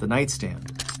phone off the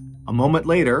nightstand. A moment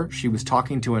later, she was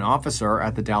talking to an officer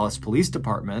at the Dallas Police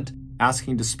Department,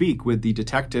 asking to speak with the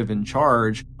detective in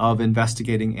charge of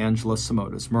investigating Angela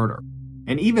Samota's murder.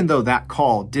 And even though that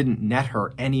call didn't net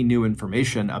her any new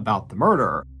information about the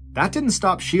murder, that didn't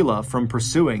stop Sheila from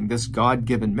pursuing this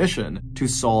God-given mission to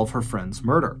solve her friend's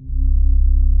murder.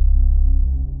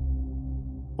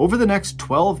 Over the next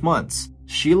 12 months,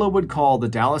 Sheila would call the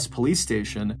Dallas police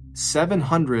station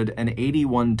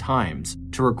 781 times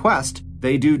to request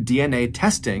they do DNA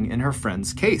testing in her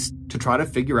friend's case to try to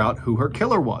figure out who her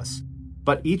killer was.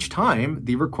 But each time,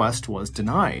 the request was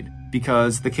denied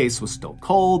because the case was still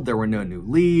cold, there were no new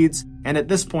leads, and at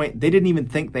this point, they didn't even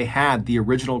think they had the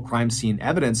original crime scene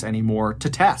evidence anymore to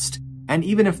test. And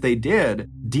even if they did,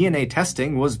 DNA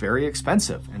testing was very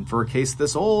expensive, and for a case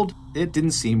this old, it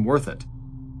didn't seem worth it.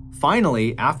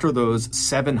 Finally, after those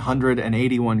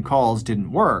 781 calls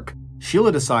didn't work,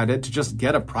 Sheila decided to just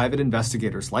get a private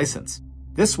investigator's license.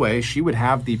 This way, she would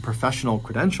have the professional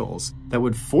credentials that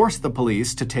would force the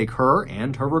police to take her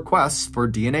and her requests for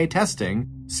DNA testing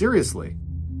seriously.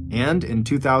 And in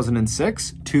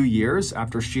 2006, 2 years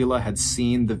after Sheila had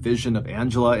seen the vision of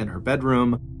Angela in her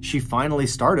bedroom, she finally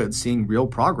started seeing real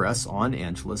progress on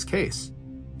Angela's case.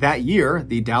 That year,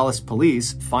 the Dallas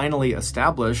police finally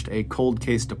established a cold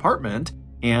case department,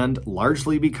 and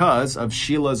largely because of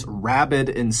Sheila's rabid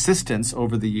insistence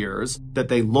over the years that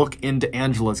they look into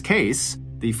Angela's case,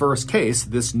 the first case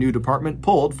this new department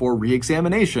pulled for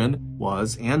re-examination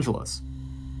was Angela's.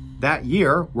 That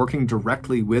year, working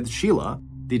directly with Sheila,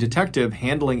 the detective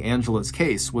handling Angela's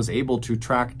case was able to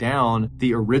track down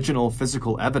the original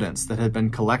physical evidence that had been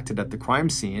collected at the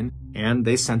crime scene, and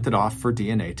they sent it off for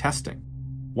DNA testing.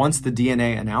 Once the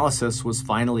DNA analysis was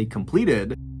finally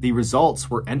completed, the results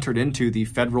were entered into the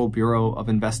Federal Bureau of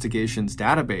Investigation's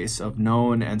database of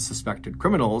known and suspected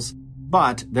criminals,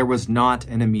 but there was not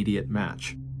an immediate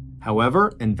match.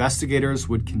 However, investigators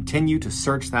would continue to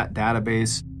search that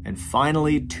database, and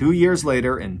finally, 2 years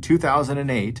later, in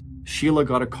 2008, Sheila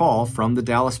got a call from the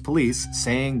Dallas police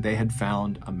saying they had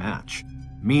found a match,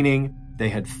 meaning they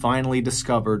had finally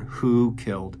discovered who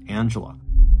killed Angela.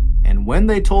 And when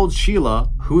they told Sheila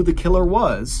who the killer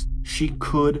was, she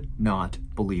could not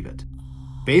believe it.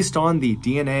 Based on the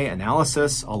DNA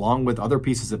analysis, along with other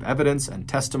pieces of evidence and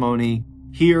testimony,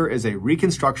 here is a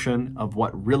reconstruction of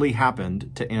what really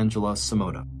happened to Angela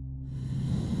Samota.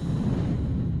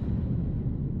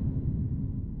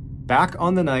 Back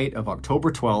on the night of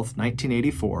October 12,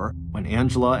 1984, when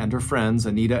Angela and her friends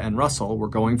Anita and Russell were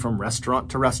going from restaurant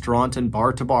to restaurant and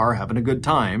bar to bar having a good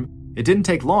time, it didn't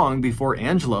take long before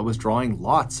Angela was drawing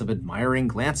lots of admiring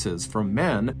glances from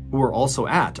men who were also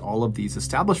at all of these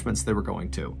establishments they were going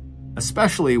to,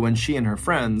 especially when she and her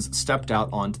friends stepped out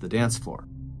onto the dance floor.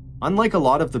 Unlike a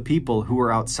lot of the people who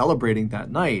were out celebrating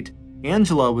that night,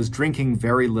 Angela was drinking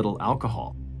very little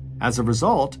alcohol. As a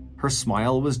result, her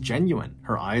smile was genuine,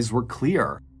 her eyes were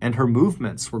clear, and her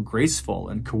movements were graceful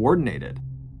and coordinated.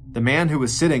 The man who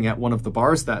was sitting at one of the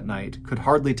bars that night could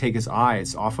hardly take his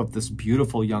eyes off of this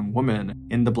beautiful young woman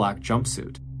in the black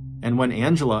jumpsuit. And when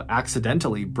Angela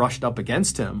accidentally brushed up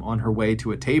against him on her way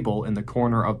to a table in the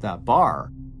corner of that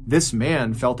bar, this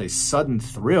man felt a sudden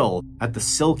thrill at the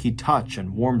silky touch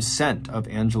and warm scent of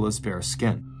Angela's bare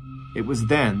skin. It was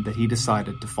then that he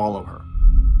decided to follow her.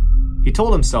 He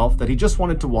told himself that he just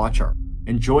wanted to watch her,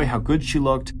 enjoy how good she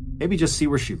looked, maybe just see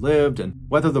where she lived and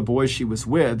whether the boy she was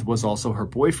with was also her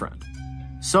boyfriend.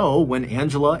 So when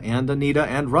Angela and Anita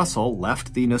and Russell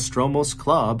left the Nostromos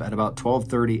Club at about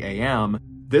 12:30 a.m.,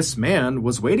 this man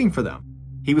was waiting for them.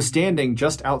 He was standing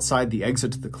just outside the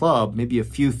exit to the club, maybe a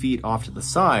few feet off to the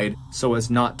side, so as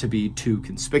not to be too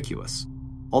conspicuous.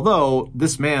 Although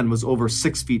this man was over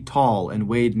 6 feet tall and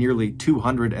weighed nearly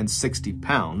 260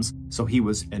 pounds, so he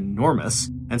was enormous,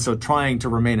 and so trying to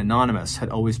remain anonymous had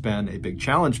always been a big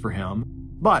challenge for him.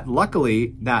 But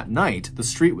luckily, that night, the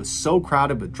street was so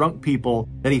crowded with drunk people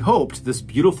that he hoped this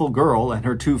beautiful girl and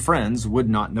her two friends would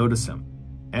not notice him.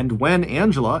 And when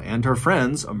Angela and her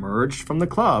friends emerged from the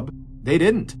club, they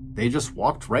didn't. They just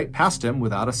walked right past him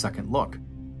without a second look.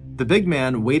 The big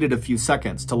man waited a few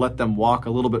seconds to let them walk a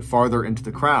little bit farther into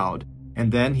the crowd,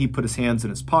 and then he put his hands in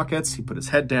his pockets, he put his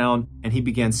head down, and he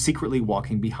began secretly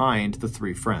walking behind the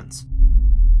three friends.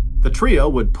 The trio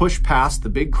would push past the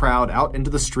big crowd out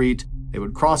into the street, they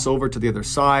would cross over to the other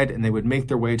side, and they would make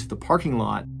their way to the parking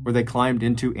lot where they climbed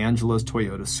into Angela's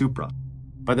Toyota Supra.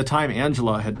 By the time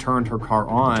Angela had turned her car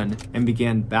on and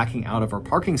began backing out of her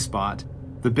parking spot,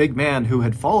 the big man who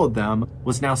had followed them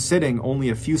was now sitting only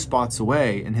a few spots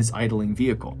away in his idling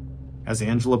vehicle. As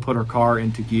Angela put her car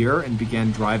into gear and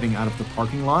began driving out of the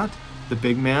parking lot, the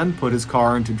big man put his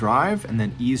car into drive and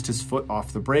then eased his foot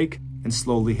off the brake and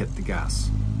slowly hit the gas.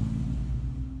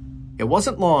 It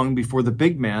wasn't long before the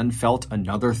big man felt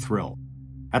another thrill.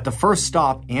 At the first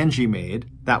stop Angie made,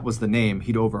 that was the name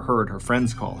he'd overheard her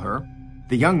friends call her,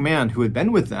 the young man who had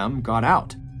been with them got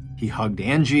out. He hugged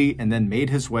Angie and then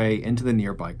made his way into the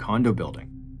nearby condo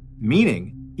building.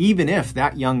 Meaning, even if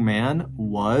that young man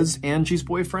was Angie's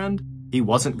boyfriend, he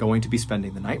wasn't going to be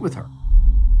spending the night with her.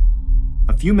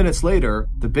 A few minutes later,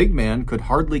 the big man could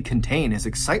hardly contain his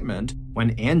excitement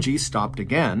when Angie stopped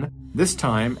again, this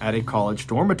time at a college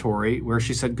dormitory where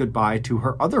she said goodbye to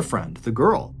her other friend, the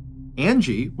girl.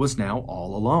 Angie was now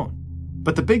all alone.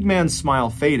 But the big man's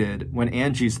smile faded when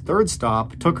Angie's third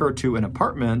stop took her to an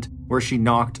apartment where she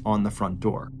knocked on the front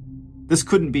door. This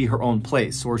couldn't be her own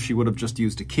place, or she would have just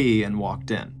used a key and walked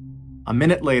in. A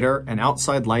minute later, an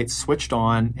outside light switched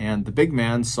on, and the big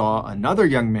man saw another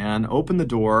young man open the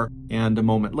door, and a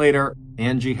moment later,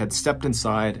 Angie had stepped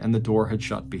inside and the door had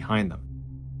shut behind them.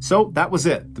 So that was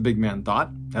it, the big man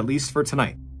thought, at least for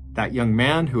tonight. That young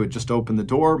man who had just opened the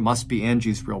door must be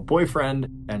Angie's real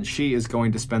boyfriend, and she is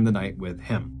going to spend the night with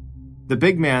him. The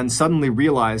big man suddenly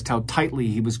realized how tightly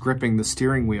he was gripping the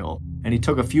steering wheel, and he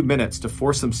took a few minutes to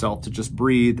force himself to just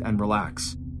breathe and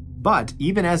relax. But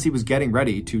even as he was getting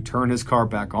ready to turn his car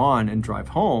back on and drive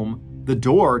home, the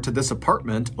door to this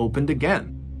apartment opened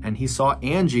again, and he saw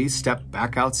Angie step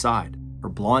back outside, her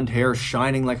blonde hair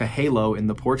shining like a halo in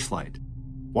the porch light.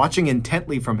 Watching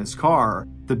intently from his car,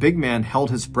 the big man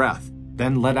held his breath,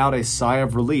 then let out a sigh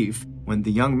of relief when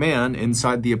the young man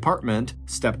inside the apartment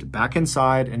stepped back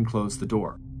inside and closed the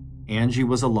door. Angie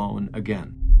was alone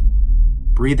again.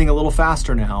 Breathing a little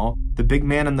faster now, the big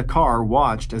man in the car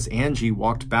watched as Angie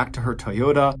walked back to her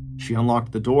Toyota. She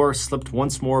unlocked the door, slipped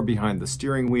once more behind the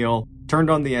steering wheel, turned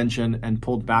on the engine, and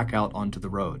pulled back out onto the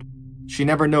road. She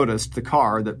never noticed the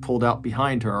car that pulled out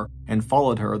behind her and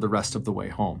followed her the rest of the way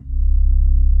home.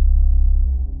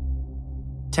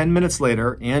 10 minutes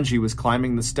later, Angie was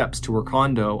climbing the steps to her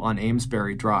condo on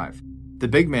Amesbury Drive. The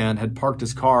big man had parked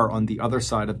his car on the other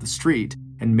side of the street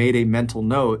and made a mental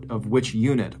note of which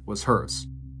unit was hers.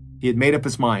 He had made up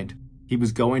his mind. He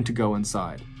was going to go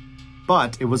inside.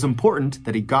 But it was important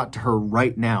that he got to her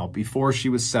right now before she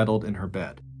was settled in her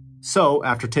bed. So,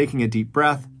 after taking a deep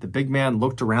breath, the big man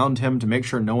looked around him to make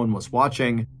sure no one was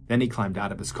watching. Then he climbed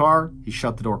out of his car, he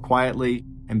shut the door quietly,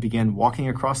 and began walking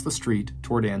across the street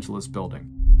toward Angela's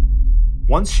building.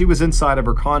 Once she was inside of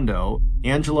her condo,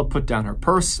 Angela put down her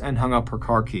purse and hung up her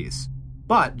car keys.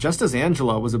 But just as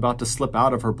Angela was about to slip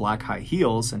out of her black high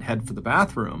heels and head for the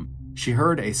bathroom, she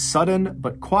heard a sudden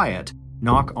but quiet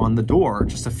knock on the door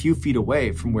just a few feet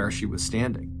away from where she was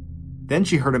standing. Then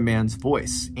she heard a man's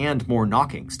voice and more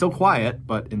knocking, still quiet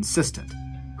but insistent.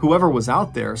 Whoever was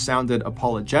out there sounded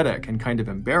apologetic and kind of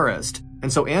embarrassed,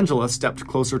 and so Angela stepped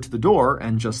closer to the door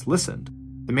and just listened.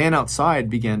 The man outside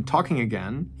began talking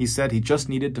again. He said he just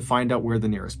needed to find out where the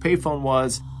nearest payphone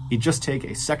was. He'd just take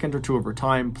a second or two of her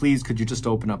time. Please, could you just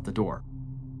open up the door?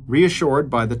 Reassured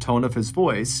by the tone of his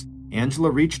voice,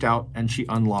 Angela reached out and she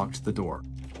unlocked the door.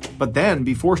 But then,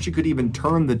 before she could even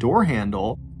turn the door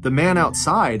handle, the man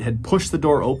outside had pushed the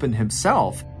door open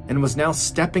himself and was now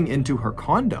stepping into her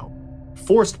condo.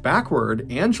 Forced backward,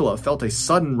 Angela felt a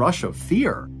sudden rush of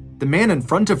fear. The man in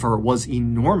front of her was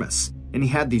enormous, and he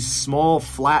had these small,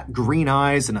 flat green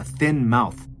eyes and a thin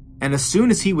mouth. And as soon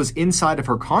as he was inside of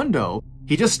her condo,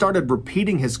 he just started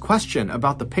repeating his question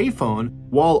about the payphone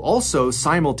while also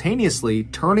simultaneously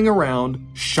turning around,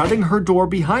 shutting her door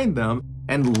behind them,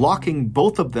 and locking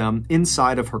both of them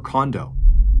inside of her condo.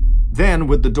 Then,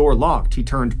 with the door locked, he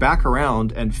turned back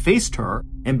around and faced her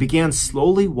and began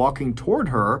slowly walking toward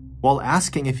her while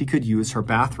asking if he could use her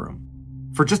bathroom.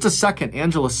 For just a second,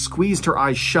 Angela squeezed her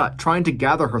eyes shut, trying to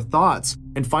gather her thoughts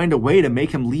and find a way to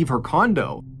make him leave her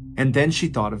condo. And then she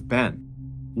thought of Ben.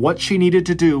 What she needed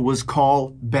to do was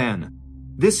call Ben.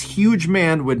 This huge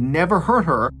man would never hurt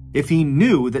her if he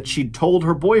knew that she'd told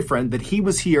her boyfriend that he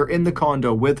was here in the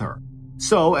condo with her.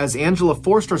 So, as Angela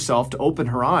forced herself to open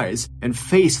her eyes and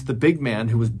face the big man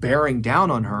who was bearing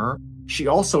down on her, she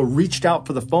also reached out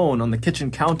for the phone on the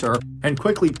kitchen counter and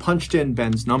quickly punched in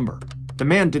Ben's number. The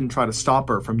man didn't try to stop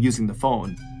her from using the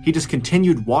phone. He just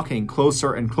continued walking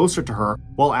closer and closer to her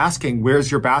while asking, "Where's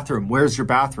your bathroom? Where's your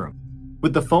bathroom?"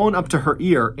 With the phone up to her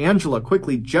ear, Angela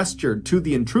quickly gestured to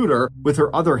the intruder with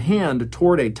her other hand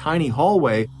toward a tiny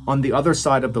hallway on the other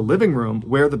side of the living room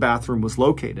where the bathroom was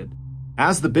located.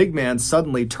 As the big man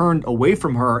suddenly turned away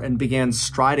from her and began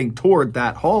striding toward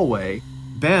that hallway,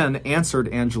 Ben answered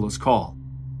Angela's call.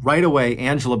 Right away,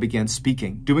 Angela began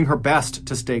speaking, doing her best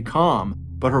to stay calm,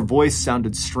 but her voice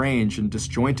sounded strange and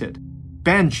disjointed.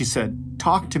 "Ben," she said,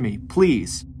 "talk to me,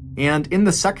 please." And in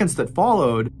the seconds that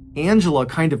followed, Angela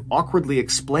kind of awkwardly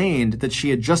explained that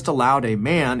she had just allowed a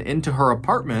man into her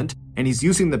apartment and he's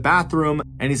using the bathroom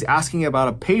and he's asking about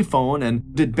a payphone, and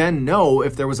did Ben know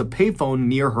if there was a payphone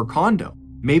near her condo?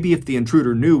 Maybe if the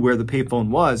intruder knew where the payphone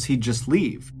was, he'd just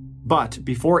leave. But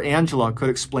before Angela could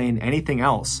explain anything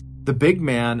else, the big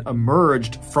man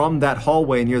emerged from that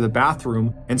hallway near the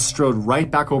bathroom and strode right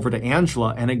back over to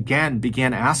Angela and again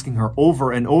began asking her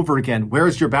over and over again,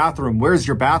 "Where's your bathroom? Where's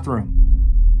your bathroom?"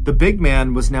 The big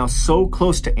man was now so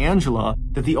close to Angela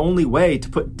that the only way to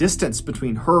put distance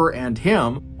between her and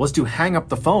him was to hang up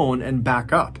the phone and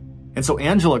back up. And so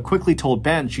Angela quickly told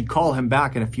Ben she'd call him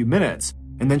back in a few minutes,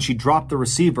 and then she dropped the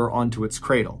receiver onto its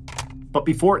cradle. But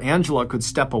before Angela could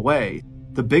step away,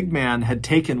 the big man had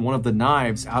taken one of the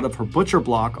knives out of her butcher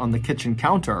block on the kitchen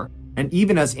counter, and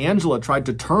even as Angela tried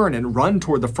to turn and run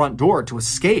toward the front door to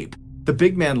escape, the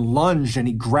big man lunged and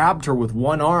he grabbed her with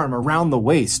one arm around the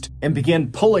waist and began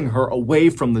pulling her away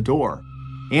from the door.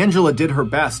 Angela did her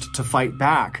best to fight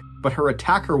back, but her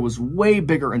attacker was way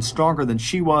bigger and stronger than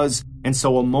she was, and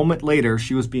so a moment later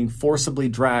she was being forcibly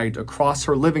dragged across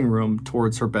her living room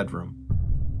towards her bedroom.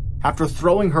 After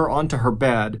throwing her onto her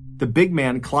bed, the big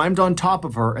man climbed on top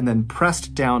of her and then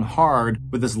pressed down hard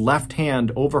with his left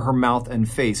hand over her mouth and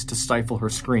face to stifle her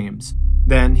screams.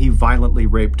 Then he violently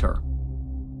raped her.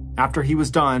 After he was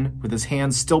done, with his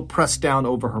hands still pressed down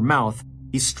over her mouth,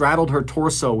 he straddled her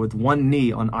torso with one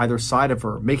knee on either side of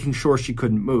her, making sure she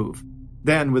couldn't move.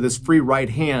 Then, with his free right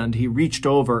hand, he reached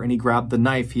over and he grabbed the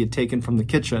knife he had taken from the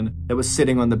kitchen that was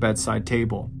sitting on the bedside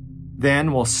table.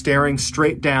 Then, while staring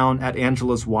straight down at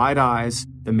Angela's wide eyes,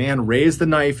 the man raised the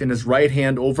knife in his right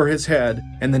hand over his head,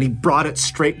 and then he brought it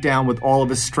straight down with all of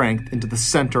his strength into the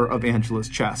center of Angela's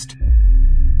chest.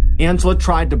 Angela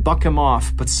tried to buck him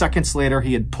off, but seconds later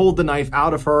he had pulled the knife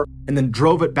out of her and then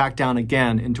drove it back down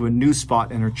again into a new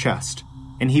spot in her chest.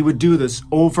 And he would do this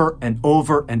over and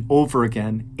over and over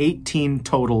again, 18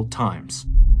 total times.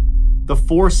 The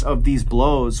force of these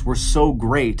blows were so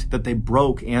great that they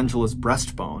broke Angela's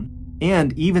breastbone.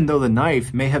 And even though the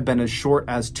knife may have been as short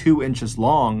as 2 inches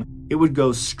long, it would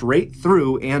go straight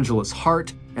through Angela's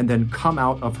heart and then come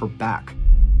out of her back.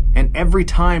 And every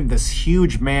time this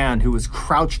huge man who was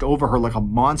crouched over her like a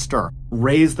monster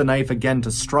raised the knife again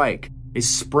to strike, a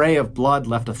spray of blood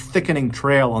left a thickening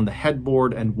trail on the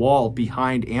headboard and wall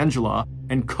behind Angela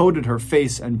and coated her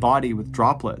face and body with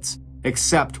droplets.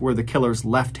 except where the killer's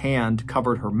left hand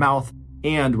covered her mouth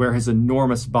and where his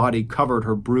enormous body covered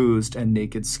her bruised and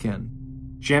naked skin.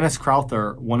 Janice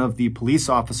Crowther, one of the police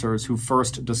officers who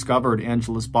first discovered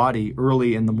Angela's body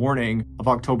early in the morning of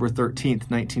October 13,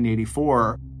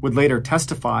 1984, would later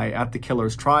testify at the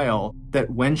killer's trial that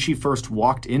when she first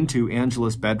walked into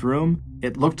Angela's bedroom,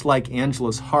 it looked like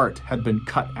Angela's heart had been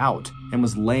cut out and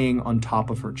was laying on top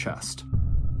of her chest.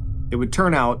 It would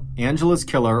turn out Angela's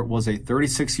killer was a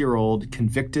 36-year-old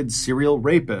convicted serial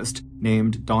rapist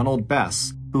named Donald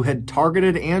Bess, who had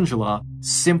targeted Angela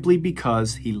simply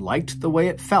because he liked the way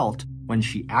it felt when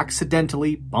she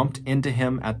accidentally bumped into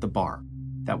him at the bar.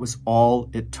 That was all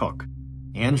it took.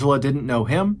 Angela didn't know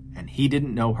him, and he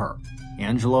didn't know her.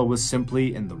 Angela was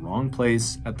simply in the wrong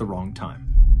place at the wrong time.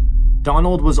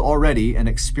 Donald was already an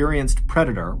experienced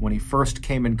predator when he first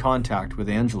came in contact with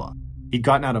Angela. He'd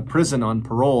gotten out of prison on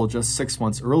parole just 6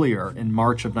 months earlier in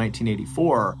March of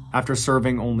 1984 after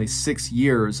serving only 6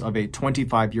 years of a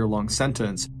 25-year-long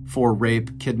sentence for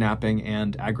rape, kidnapping,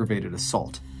 and aggravated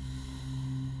assault.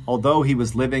 Although he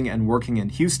was living and working in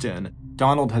Houston,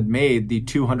 Donald had made the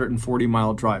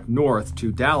 240-mile drive north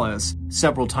to Dallas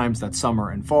several times that summer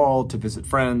and fall to visit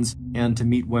friends and to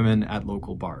meet women at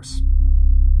local bars.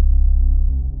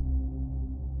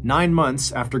 9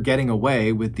 months after getting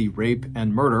away with the rape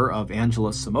and murder of Angela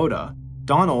Samoda,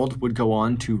 Donald would go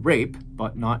on to rape,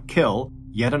 but not kill,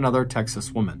 yet another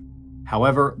Texas woman.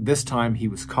 However, this time he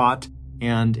was caught,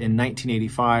 and in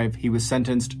 1985 he was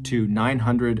sentenced to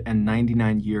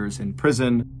 999 years in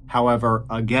prison, however,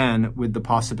 again with the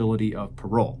possibility of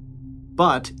parole.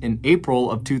 But in April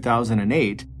of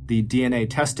 2008, the DNA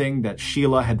testing that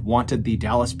Sheila had wanted the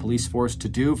Dallas police force to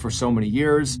do for so many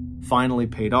years finally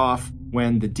paid off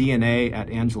when the DNA at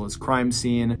Angela's crime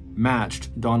scene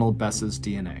matched Donald Bess's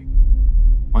DNA.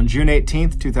 On June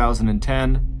 18,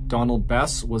 2010, Donald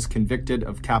Bess was convicted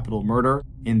of capital murder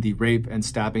in the rape and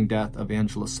stabbing death of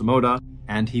Angela Samoda,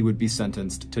 and he would be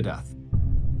sentenced to death.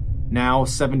 Now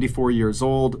 74 years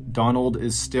old, Donald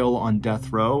is still on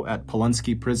death row at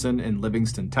Polunsky Prison in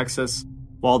Livingston, Texas.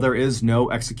 While there is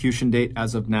no execution date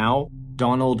as of now,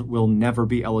 Donald will never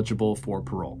be eligible for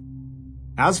parole.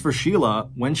 As for Sheila,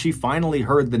 when she finally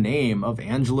heard the name of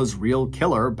Angela's real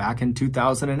killer back in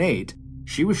 2008,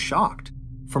 she was shocked.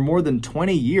 For more than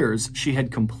 20 years, she had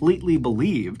completely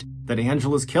believed that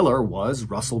Angela's killer was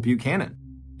Russell Buchanan.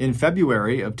 In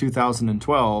February of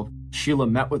 2012, Sheila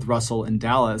met with Russell in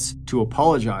Dallas to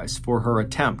apologize for her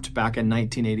attempt back in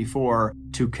 1984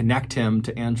 to connect him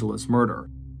to Angela's murder,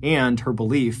 and her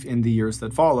belief in the years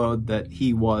that followed that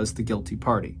he was the guilty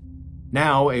party.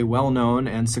 Now a well-known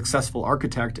and successful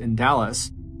architect in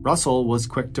Dallas, Russell was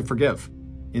quick to forgive.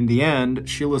 In the end,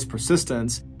 Sheila's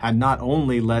persistence had not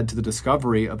only led to the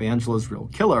discovery of Angela's real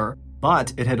killer,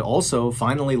 but it had also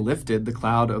finally lifted the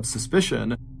cloud of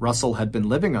suspicion Russell had been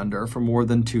living under for more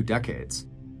than 2 decades.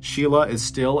 Sheila is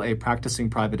still a practicing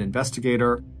private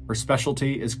investigator. Her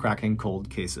specialty is cracking cold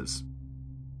cases.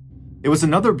 It was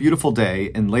another beautiful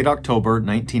day in late October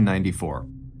 1994.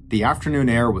 The afternoon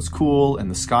air was cool,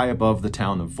 and the sky above the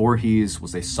town of Voorhees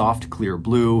was a soft, clear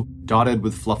blue, dotted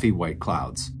with fluffy white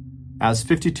clouds. As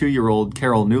 52-year-old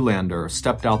Carol Newlander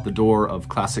stepped out the door of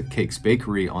Classic Cakes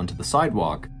Bakery onto the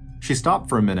sidewalk, she stopped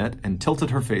for a minute and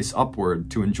tilted her face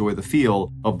upward to enjoy the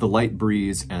feel of the light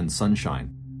breeze and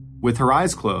sunshine. With her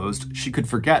eyes closed, she could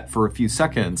forget for a few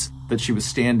seconds that she was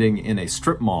standing in a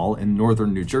strip mall in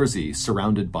northern New Jersey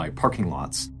surrounded by parking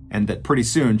lots, and that pretty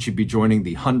soon she'd be joining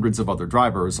the hundreds of other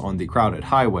drivers on the crowded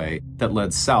highway that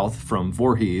led south from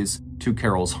Voorhees to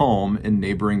Carol's home in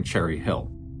neighboring Cherry Hill.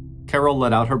 Carol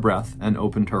let out her breath and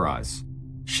opened her eyes.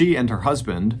 She and her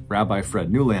husband, Rabbi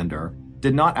Fred Newlander,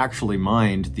 did not actually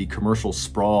mind the commercial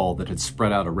sprawl that had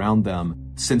spread out around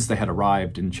them since they had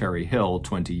arrived in Cherry Hill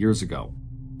 20 years ago.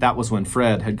 That was when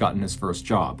Fred had gotten his first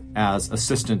job as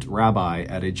assistant rabbi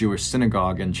at a Jewish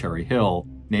synagogue in Cherry Hill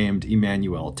named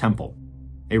Emmanuel Temple.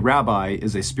 A rabbi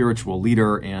is a spiritual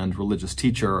leader and religious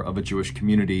teacher of a Jewish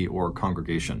community or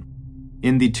congregation.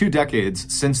 In the 2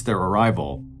 decades since their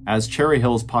arrival, as Cherry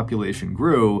Hill's population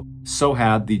grew, so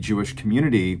had the Jewish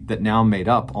community that now made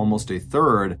up almost a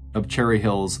third of Cherry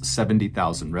Hill's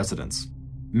 70,000 residents.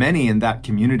 Many in that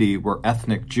community were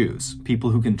ethnic Jews, people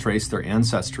who can trace their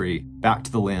ancestry back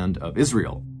to the land of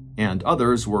Israel, and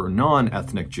others were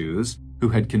non-ethnic Jews who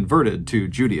had converted to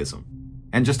Judaism.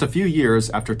 And just a few years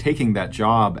after taking that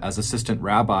job as assistant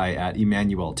rabbi at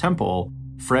Emmanuel Temple,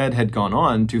 Fred had gone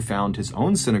on to found his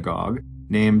own synagogue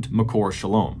named Makor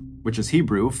Shalom, which is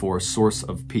Hebrew for source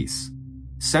of peace.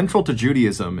 Central to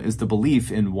Judaism is the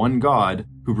belief in one God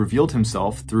who revealed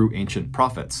himself through ancient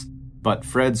prophets. But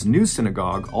Fred's new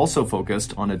synagogue also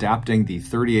focused on adapting the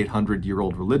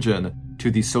 3,800-year-old religion to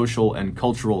the social and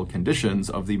cultural conditions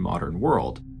of the modern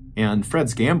world. And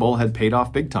Fred's gamble had paid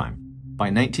off big time. By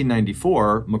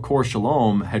 1994, Makor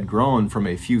Shalom had grown from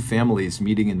a few families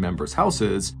meeting in members'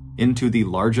 houses into the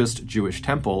largest Jewish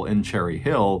temple in Cherry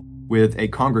Hill, with a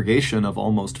congregation of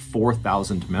almost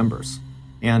 4,000 members.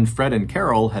 And Fred and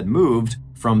Carol had moved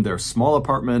from their small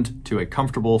apartment to a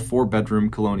comfortable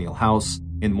 4-bedroom colonial house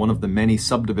in one of the many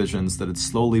subdivisions that had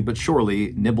slowly but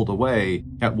surely nibbled away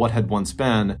at what had once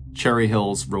been Cherry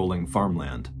Hill's rolling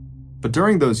farmland. But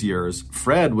during those years,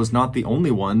 Fred was not the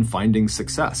only one finding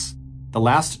success. The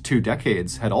last 2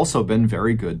 decades had also been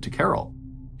very good to Carol.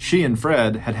 She and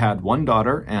Fred had had 1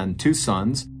 daughter and 2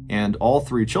 sons, and all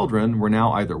 3 children were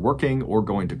now either working or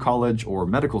going to college or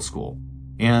medical school.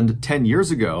 And 10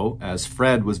 years ago, as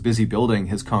Fred was busy building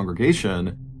his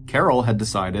congregation, Carol had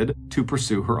decided to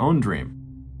pursue her own dream.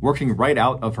 Working right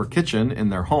out of her kitchen in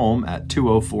their home at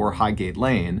 204 Highgate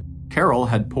Lane, Carol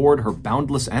had poured her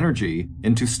boundless energy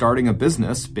into starting a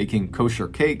business baking kosher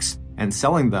cakes and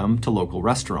selling them to local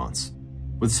restaurants.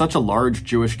 With such a large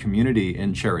Jewish community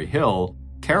in Cherry Hill,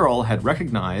 Carol had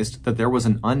recognized that there was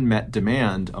an unmet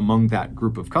demand among that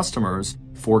group of customers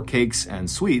for cakes and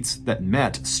sweets that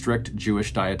met strict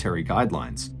Jewish dietary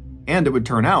guidelines. And it would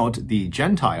turn out the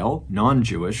Gentile,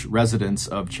 non-Jewish residents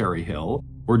of Cherry Hill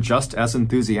were just as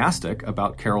enthusiastic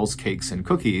about Carol's cakes and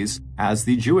cookies as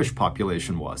the Jewish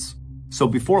population was. So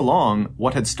before long,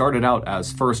 what had started out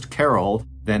as first Carol,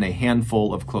 then a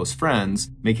handful of close friends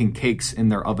making cakes in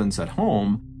their ovens at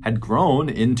home, had grown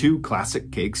into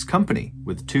Classic Cakes Company,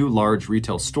 with 2 large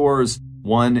retail stores,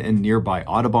 one in nearby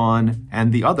Audubon,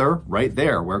 and the other right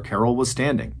there where Carol was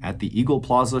standing, at the Eagle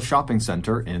Plaza Shopping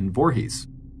Center in Voorhees.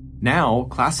 Now,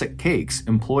 Classic Cakes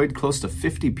employed close to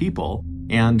 50 people,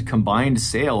 and combined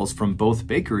sales from both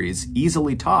bakeries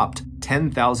easily topped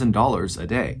 $10,000 a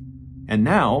day. And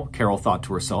now, Carol thought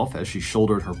to herself as she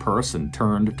shouldered her purse and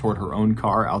turned toward her own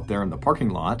car out there in the parking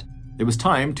lot, it was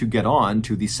time to get on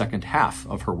to the second half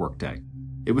of her workday.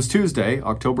 It was Tuesday,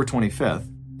 October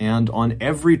 25th, and on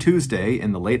every Tuesday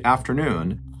in the late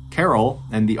afternoon, Carol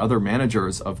and the other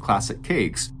managers of Classic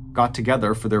Cakes got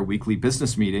together for their weekly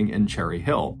business meeting in Cherry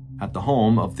Hill, at the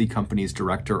home of the company's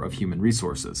Director of Human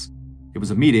Resources. It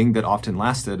was a meeting that often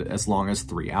lasted as long as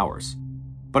 3 hours.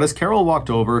 But as Carol walked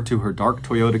over to her dark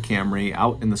Toyota Camry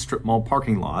out in the strip mall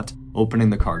parking lot, opening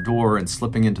the car door and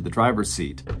slipping into the driver's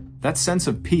seat, that sense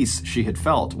of peace she had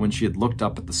felt when she had looked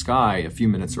up at the sky a few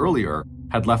minutes earlier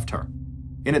had left her.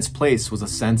 In its place was a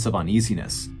sense of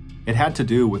uneasiness. It had to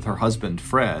do with her husband,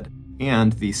 Fred,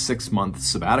 and the 6-month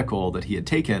sabbatical that he had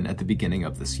taken at the beginning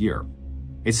of this year.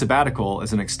 A sabbatical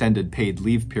is an extended paid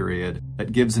leave period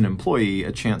that gives an employee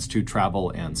a chance to travel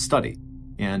and study.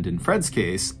 And in Fred's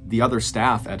case, the other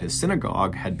staff at his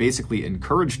synagogue had basically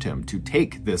encouraged him to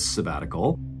take this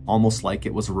sabbatical, almost like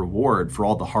it was a reward for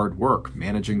all the hard work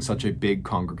managing such a big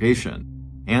congregation.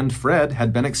 And Fred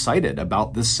had been excited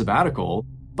about this sabbatical,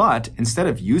 but instead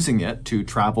of using it to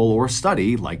travel or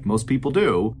study like most people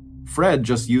do, Fred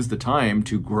just used the time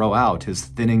to grow out his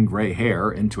thinning gray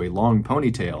hair into a long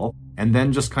ponytail, and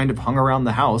then just kind of hung around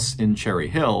the house in Cherry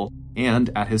Hill and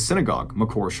at his synagogue,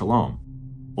 Makor Shalom.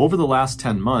 Over the last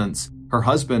 10 months, her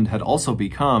husband had also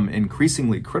become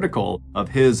increasingly critical of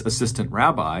his assistant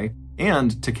rabbi,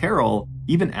 and to Carol,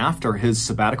 even after his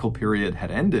sabbatical period had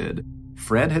ended,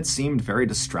 Fred had seemed very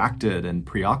distracted and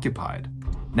preoccupied.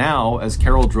 Now, as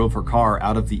Carol drove her car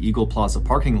out of the Eagle Plaza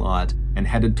parking lot and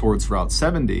headed towards Route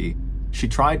 70, she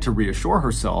tried to reassure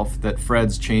herself that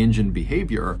Fred's change in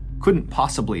behavior couldn't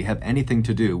possibly have anything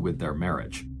to do with their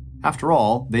marriage. After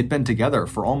all, they'd been together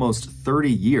for almost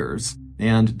 30 years,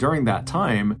 and during that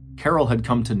time, Carol had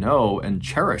come to know and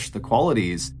cherish the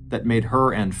qualities that made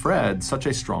her and Fred such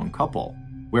a strong couple.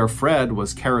 Where Fred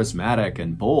was charismatic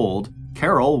and bold,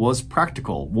 Carol was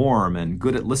practical, warm, and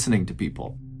good at listening to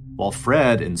people. While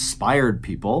Fred inspired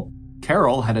people,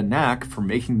 Carol had a knack for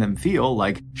making them feel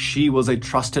like she was a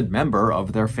trusted member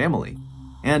of their family.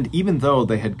 And even though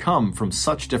they had come from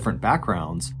such different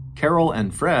backgrounds, Carol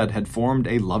and Fred had formed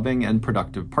a loving and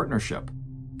productive partnership.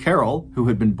 Carol, who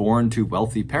had been born to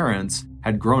wealthy parents,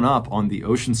 had grown up on the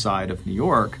ocean side of New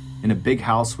York in a big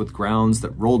house with grounds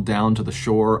that rolled down to the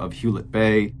shore of Hewlett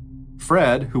Bay.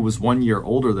 Fred, who was 1 year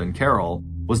older than Carol,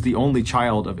 was the only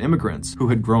child of immigrants who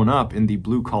had grown up in the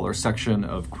blue-collar section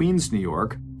of Queens, New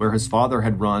York, where his father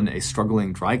had run a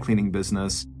struggling dry cleaning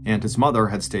business and his mother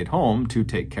had stayed home to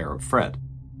take care of Fred.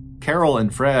 Carol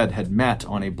and Fred had met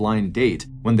on a blind date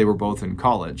when they were both in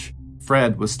college.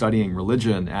 Fred was studying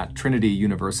religion at Trinity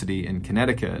University in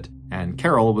Connecticut, and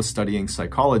Carol was studying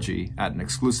psychology at an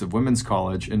exclusive women's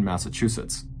college in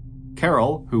Massachusetts.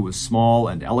 Carol, who was small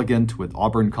and elegant with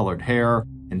auburn-colored hair,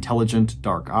 intelligent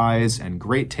dark eyes, and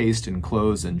great taste in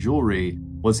clothes and jewelry,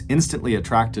 was instantly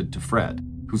attracted to Fred,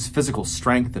 whose physical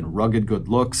strength and rugged good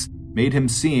looks made him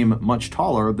seem much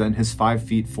taller than his 5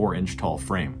 feet 4 inch tall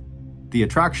frame. The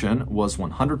attraction was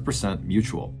 100%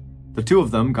 mutual. The two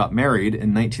of them got married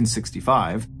in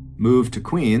 1965, moved to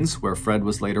Queens, where Fred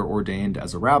was later ordained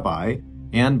as a rabbi,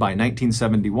 and by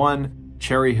 1971,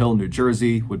 Cherry Hill, New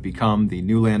Jersey would become the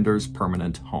Newlanders'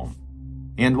 permanent home.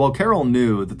 And while Carol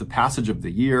knew that the passage of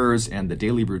the years and the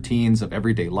daily routines of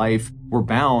everyday life were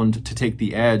bound to take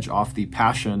the edge off the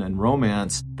passion and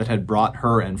romance that had brought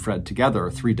her and Fred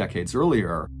together 3 decades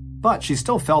earlier, but she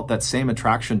still felt that same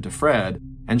attraction to Fred,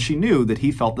 and she knew that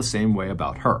he felt the same way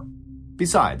about her.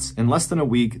 Besides, in less than a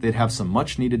week, they'd have some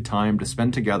much-needed time to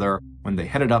spend together when they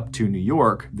headed up to New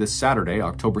York this Saturday,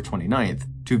 October 29th,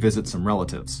 to visit some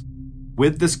relatives.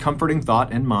 With this comforting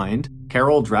thought in mind,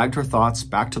 Carol dragged her thoughts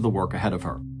back to the work ahead of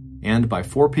her. And by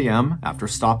 4 p.m., after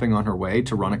stopping on her way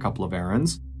to run a couple of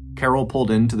errands, Carol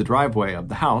pulled into the driveway of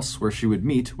the house where she would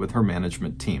meet with her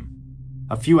management team.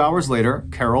 A few hours later,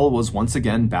 Carol was once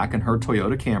again back in her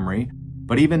Toyota Camry,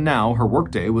 but even now her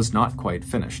workday was not quite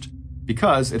finished,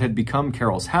 because it had become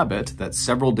Carol's habit that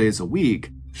several days a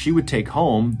week she would take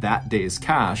home that day's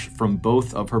cash from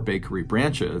both of her bakery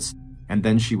branches, and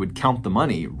then she would count the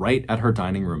money right at her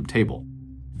dining room table.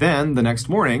 Then, the next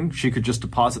morning, she could just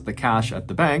deposit the cash at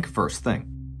the bank first thing.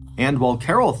 And while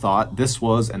Carol thought this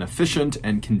was an efficient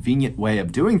and convenient way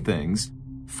of doing things,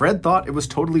 Fred thought it was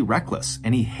totally reckless,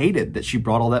 and he hated that she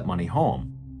brought all that money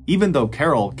home. Even though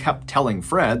Carol kept telling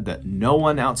Fred that no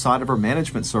one outside of her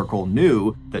management circle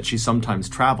knew that she sometimes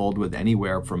traveled with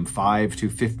anywhere from $5,000 to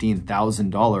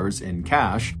 $15,000 in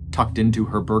cash tucked into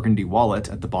her burgundy wallet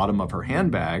at the bottom of her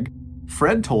handbag,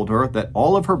 Fred told her that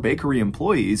all of her bakery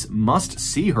employees must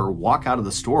see her walk out of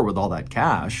the store with all that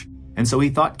cash, and so he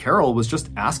thought Carol was just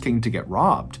asking to get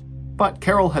robbed. But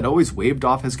Carol had always waved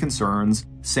off his concerns,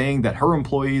 saying that her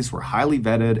employees were highly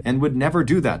vetted and would never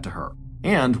do that to her.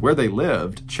 And where they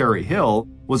lived, Cherry Hill,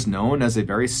 was known as a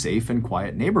very safe and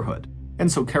quiet neighborhood. And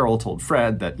so Carol told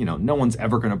Fred that, no one's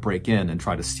ever going to break in and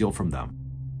try to steal from them.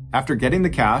 After getting the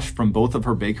cash from both of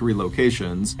her bakery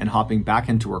locations and hopping back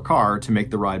into her car to make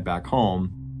the ride back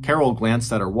home, Carol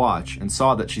glanced at her watch and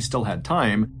saw that she still had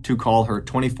time to call her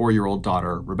 24-year-old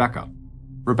daughter, Rebecca.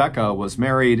 Rebecca was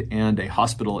married and a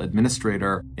hospital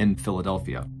administrator in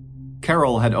Philadelphia.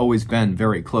 Carol had always been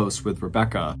very close with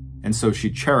Rebecca, and so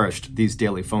she cherished these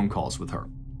daily phone calls with her.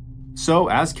 So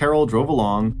as Carol drove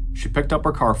along, she picked up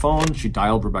her car phone, she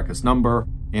dialed Rebecca's number,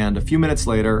 and a few minutes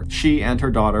later, she and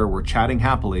her daughter were chatting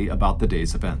happily about the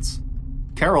day's events.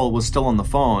 Carol was still on the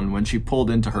phone when she pulled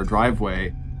into her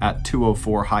driveway at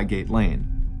 204 Highgate Lane.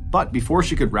 But before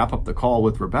she could wrap up the call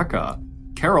with Rebecca,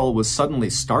 Carol was suddenly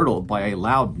startled by a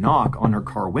loud knock on her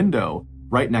car window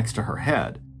right next to her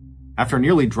head. After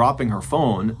nearly dropping her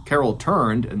phone, Carol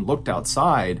turned and looked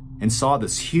outside and saw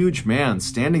this huge man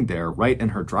standing there right in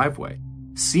her driveway.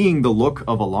 Seeing the look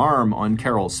of alarm on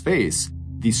Carol's face,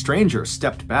 the stranger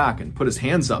stepped back and put his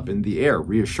hands up in the air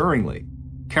reassuringly.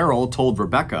 Carol told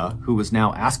Rebecca, who was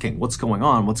now asking, what's going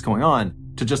on,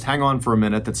 to just hang on for a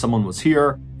minute, that someone was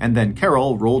here, and then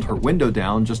Carol rolled her window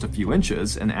down just a few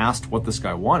inches and asked what this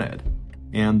guy wanted.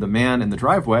 And the man in the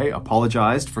driveway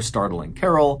apologized for startling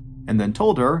Carol, and then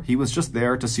told her he was just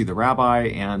there to see the rabbi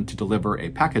and to deliver a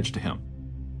package to him.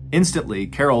 Instantly,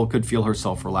 Carol could feel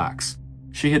herself relax.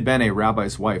 She had been a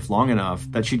rabbi's wife long enough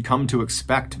that she'd come to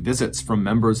expect visits from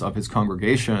members of his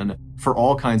congregation for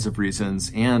all kinds of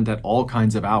reasons and at all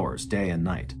kinds of hours, day and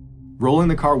night. Rolling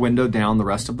the car window down the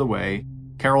rest of the way,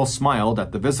 Carol smiled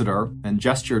at the visitor and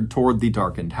gestured toward the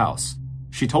darkened house.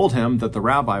 She told him that the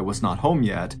rabbi was not home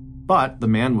yet, but the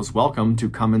man was welcome to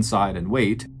come inside and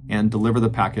wait and deliver the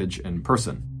package in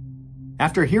person.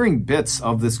 After hearing bits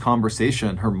of this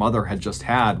conversation her mother had just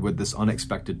had with this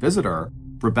unexpected visitor,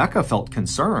 Rebecca felt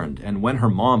concerned, and when her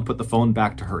mom put the phone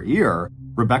back to her ear,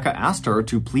 Rebecca asked her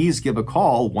to please give a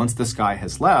call once this guy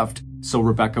has left so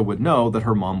Rebecca would know that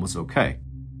her mom was okay.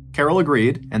 Carol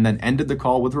agreed and then ended the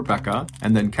call with Rebecca,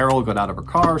 and then Carol got out of her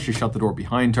car, she shut the door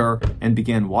behind her, and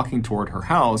began walking toward her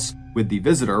house with the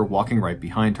visitor walking right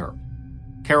behind her.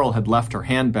 Carol had left her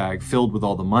handbag filled with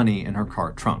all the money in her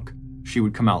car trunk. She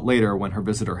would come out later when her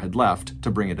visitor had left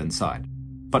to bring it inside.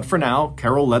 But for now,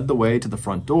 Carol led the way to the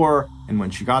front door, and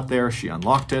when she got there, she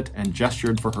unlocked it and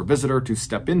gestured for her visitor to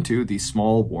step into the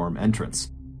small, warm entrance.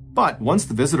 But once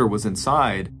the visitor was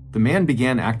inside, the man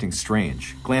began acting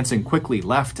strange, glancing quickly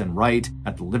left and right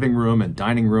at the living room and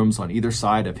dining rooms on either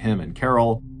side of him and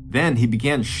Carol, Then he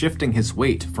began shifting his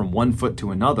weight from one foot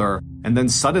to another, and then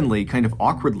suddenly, kind of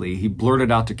awkwardly, he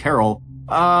blurted out to Carol,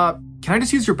 can I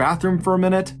just use your bathroom for a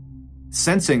minute?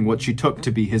 Sensing what she took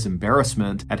to be his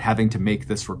embarrassment at having to make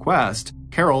this request,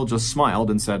 Carol just smiled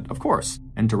and said, of course,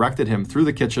 and directed him through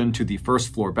the kitchen to the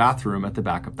first floor bathroom at the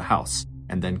back of the house.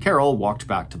 And then Carol walked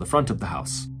back to the front of the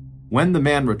house. When the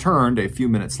man returned a few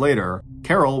minutes later,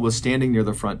 Carol was standing near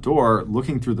the front door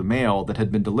looking through the mail that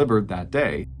had been delivered that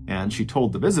day, and she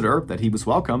told the visitor that he was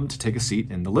welcome to take a seat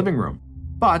in the living room.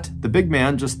 But the big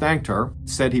man just thanked her,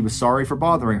 said he was sorry for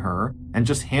bothering her, and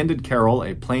just handed Carol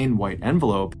a plain white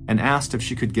envelope and asked if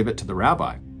she could give it to the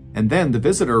rabbi. And then the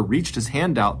visitor reached his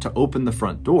hand out to open the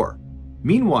front door.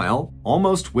 Meanwhile,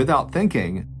 almost without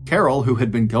thinking, Carol, who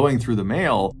had been going through the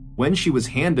mail, when she was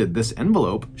handed this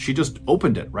envelope, she just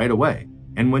opened it right away.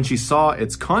 And when she saw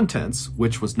its contents,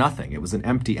 which was nothing, it was an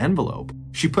empty envelope,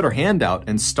 she put her hand out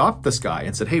and stopped this guy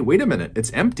and said, hey, wait a minute,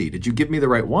 it's empty. Did you give me the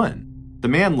right one? The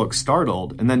man looked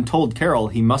startled and then told Carol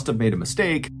he must have made a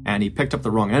mistake and he picked up the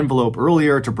wrong envelope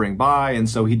earlier to bring by, and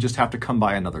so he'd just have to come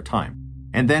by another time.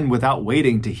 And then, without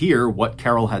waiting to hear what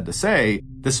Carol had to say,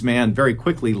 this man very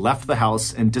quickly left the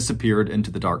house and disappeared into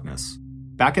the darkness.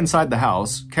 Back inside the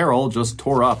house, Carol just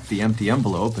tore up the empty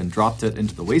envelope and dropped it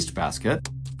into the wastebasket.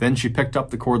 Then she picked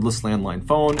up the cordless landline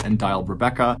phone and dialed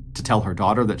Rebecca to tell her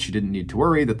daughter that she didn't need to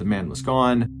worry, that the man was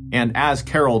gone. And as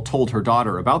Carol told her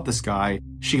daughter about this guy,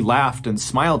 she laughed and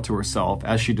smiled to herself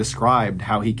as she described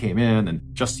how he came in and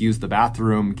just used the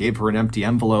bathroom, gave her an empty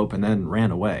envelope, and then ran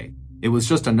away. It was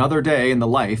just another day in the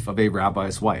life of a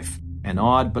rabbi's wife. An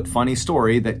odd but funny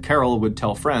story that Carol would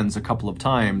tell friends a couple of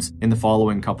times in the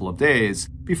following couple of days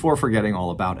before forgetting all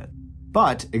about it.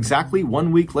 But exactly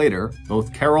 1 week later,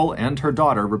 both Carol and her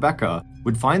daughter, Rebecca,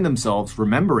 would find themselves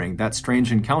remembering that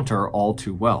strange encounter all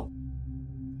too well.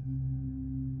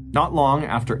 Not long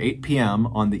after 8 p.m.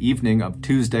 on the evening of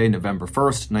Tuesday, November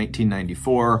 1st,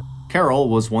 1994, Carol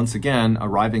was once again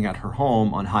arriving at her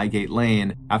home on Highgate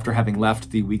Lane after having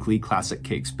left the weekly Classic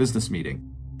Cakes business meeting.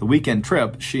 The weekend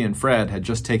trip she and Fred had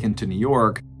just taken to New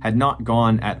York had not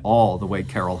gone at all the way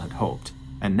Carol had hoped.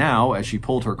 And now, as she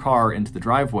pulled her car into the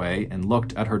driveway and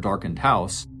looked at her darkened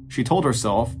house, she told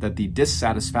herself that the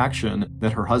dissatisfaction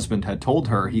that her husband had told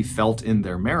her he felt in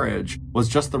their marriage was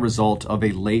just the result of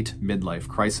a late midlife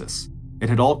crisis. It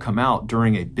had all come out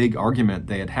during a big argument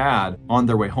they had had on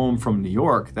their way home from New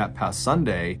York that past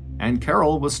Sunday, and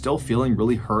Carol was still feeling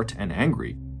really hurt and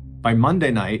angry. By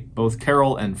Monday night, both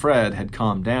Carol and Fred had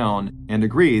calmed down and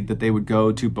agreed that they would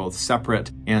go to both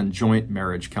separate and joint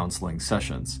marriage counseling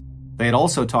sessions. They had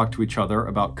also talked to each other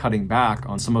about cutting back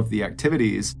on some of the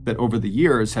activities that over the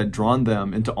years had drawn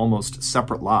them into almost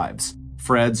separate lives,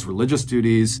 Fred's religious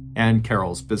duties and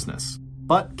Carol's business.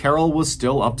 But Carol was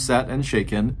still upset and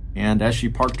shaken, and as she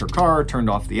parked her car, turned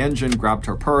off the engine, grabbed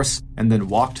her purse, and then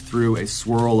walked through a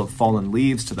swirl of fallen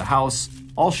leaves to the house,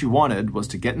 all she wanted was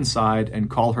to get inside and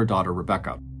call her daughter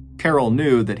Rebecca. Carol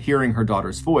knew that hearing her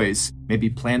daughter's voice, maybe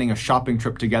planning a shopping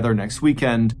trip together next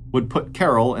weekend, would put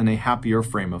Carol in a happier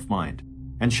frame of mind.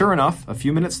 And sure enough, a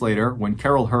few minutes later, when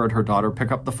Carol heard her daughter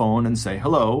pick up the phone and say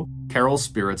hello, Carol's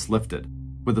spirits lifted.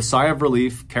 With a sigh of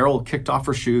relief, Carol kicked off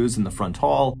her shoes in the front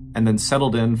hall and then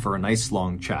settled in for a nice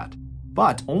long chat.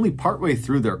 But only partway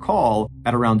through their call,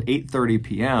 at around 8:30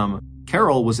 p.m.,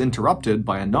 Carol was interrupted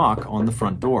by a knock on the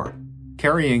front door.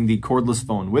 Carrying the cordless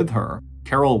phone with her,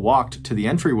 Carol walked to the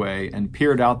entryway and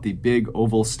peered out the big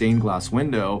oval stained glass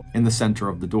window in the center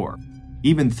of the door.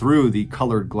 Even through the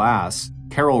colored glass,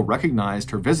 Carol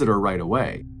recognized her visitor right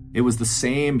away. It was the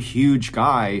same huge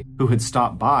guy who had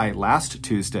stopped by last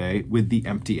Tuesday with the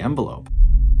empty envelope.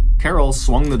 Carol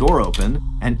swung the door open,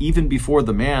 and even before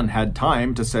the man had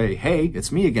time to say, "Hey,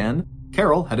 it's me again,"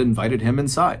 Carol had invited him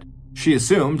inside. She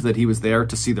assumed that he was there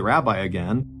to see the rabbi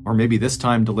again, or maybe this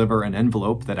time deliver an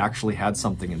envelope that actually had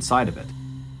something inside of it.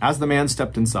 As the man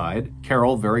stepped inside,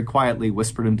 Carol very quietly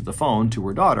whispered into the phone to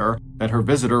her daughter that her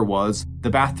visitor was the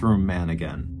bathroom man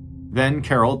again. Then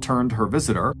Carol turned to her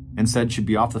visitor and said she'd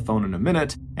be off the phone in a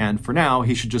minute, and for now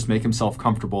he should just make himself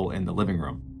comfortable in the living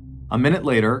room. A minute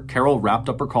later, Carol wrapped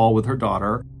up her call with her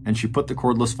daughter, and she put the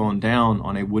cordless phone down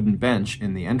on a wooden bench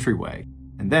in the entryway.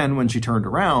 And then when she turned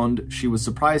around, she was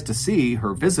surprised to see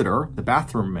her visitor, the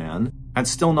bathroom man, had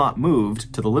still not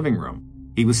moved to the living room.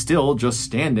 He was still just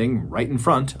standing right in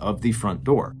front of the front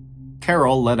door.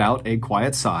 Carol let out a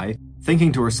quiet sigh,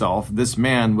 thinking to herself this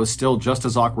man was still just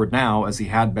as awkward now as he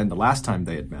had been the last time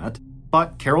they had met.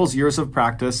 But Carol's years of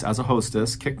practice as a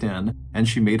hostess kicked in, and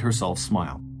she made herself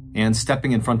smile. And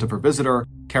stepping in front of her visitor,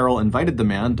 Carol invited the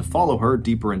man to follow her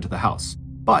deeper into the house.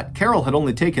 But Carol had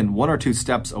only taken 1 or 2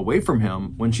 steps away from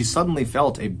him when she suddenly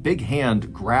felt a big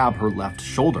hand grab her left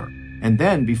shoulder. And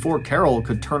then, before Carol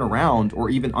could turn around or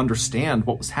even understand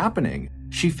what was happening,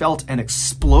 she felt an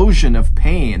explosion of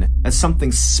pain as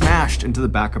something smashed into the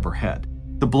back of her head.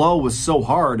 The blow was so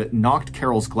hard it knocked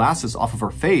Carol's glasses off of her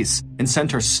face and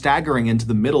sent her staggering into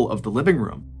the middle of the living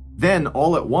room. Then,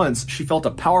 all at once, she felt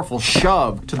a powerful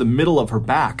shove to the middle of her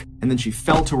back, and then she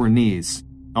fell to her knees.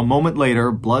 A moment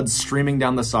later, blood streaming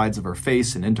down the sides of her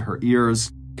face and into her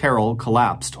ears, Carol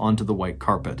collapsed onto the white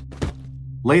carpet.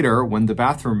 Later, when the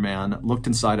bathroom man looked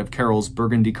inside of Carol's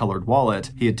burgundy-colored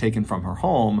wallet he had taken from her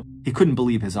home, he couldn't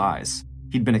believe his eyes.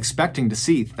 He'd been expecting to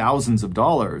see thousands of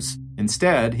dollars.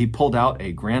 Instead, he pulled out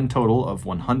a grand total of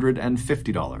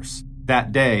 $150.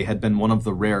 That day had been one of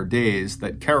the rare days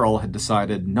that Carol had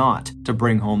decided not to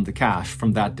bring home the cash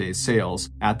from that day's sales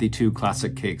at the 2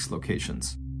 Classic Cakes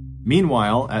locations.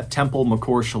 Meanwhile, at Temple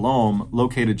Makor Shalom,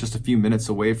 located just a few minutes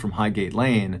away from Highgate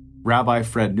Lane, Rabbi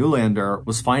Fred Newlander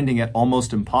was finding it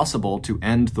almost impossible to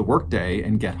end the workday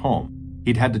and get home.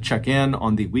 He'd had to check in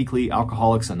on the weekly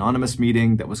Alcoholics Anonymous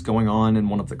meeting that was going on in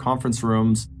one of the conference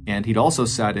rooms, and he'd also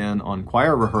sat in on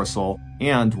choir rehearsal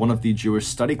and one of the Jewish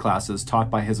study classes taught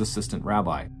by his assistant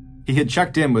rabbi. He had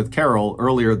checked in with Carol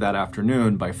earlier that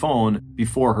afternoon by phone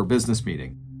before her business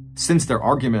meeting. Since their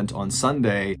argument on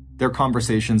Sunday, their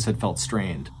conversations had felt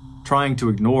strained. Trying to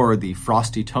ignore the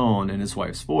frosty tone in his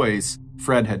wife's voice,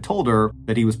 Fred had told her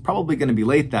that he was probably going to be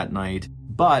late that night,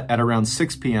 but at around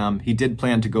 6 p.m., he did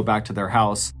plan to go back to their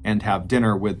house and have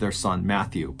dinner with their son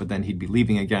Matthew, but then he'd be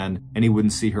leaving again and he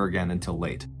wouldn't see her again until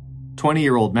late.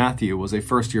 20-year-old Matthew was a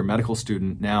first-year medical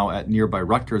student now at nearby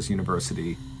Rutgers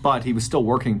University, but he was still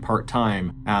working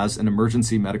part-time as an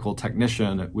emergency medical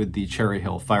technician with the Cherry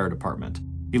Hill Fire Department.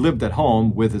 He lived at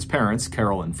home with his parents,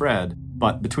 Carol and Fred,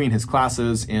 but between his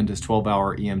classes and his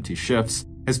 12-hour EMT shifts,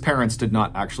 his parents did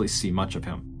not actually see much of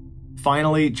him.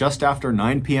 Finally, just after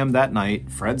 9 p.m. that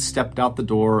night, Fred stepped out the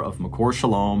door of Makor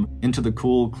Shalom into the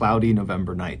cool, cloudy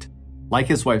November night. Like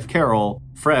his wife Carol,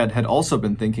 Fred had also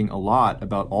been thinking a lot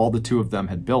about all the two of them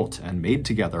had built and made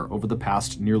together over the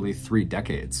past nearly 3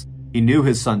 decades. He knew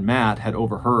his son Matt had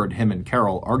overheard him and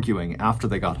Carol arguing after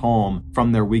they got home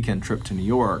from their weekend trip to New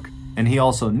York, and he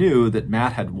also knew that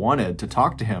Matt had wanted to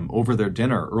talk to him over their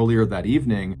dinner earlier that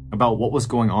evening about what was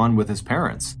going on with his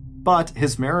parents. But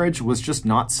his marriage was just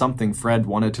not something Fred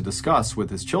wanted to discuss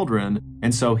with his children,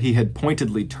 and so he had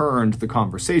pointedly turned the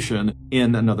conversation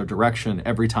in another direction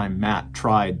every time Matt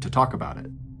tried to talk about it.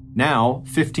 Now,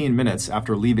 15 minutes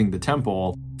after leaving the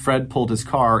temple, Fred pulled his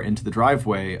car into the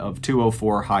driveway of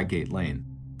 204 Highgate Lane.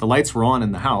 The lights were on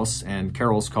in the house, and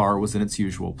Carol's car was in its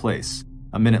usual place.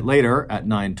 A minute later, at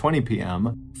 9:20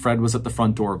 p.m., Fred was at the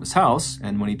front door of his house,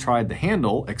 and when he tried the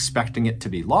handle, expecting it to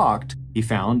be locked, he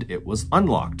found it was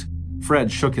unlocked.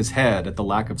 Fred shook his head at the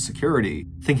lack of security,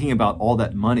 thinking about all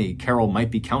that money Carol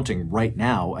might be counting right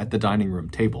now at the dining room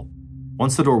table.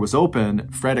 Once the door was open,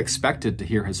 Fred expected to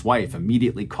hear his wife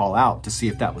immediately call out to see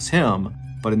if that was him,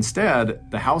 but instead,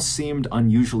 the house seemed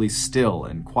unusually still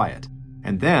and quiet.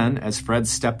 And then, as Fred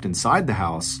stepped inside the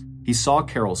house, he saw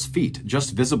Carol's feet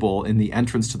just visible in the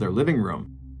entrance to their living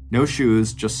room. No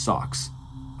shoes, just socks.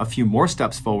 A few more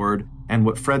steps forward, and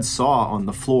what Fred saw on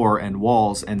the floor and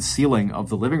walls and ceiling of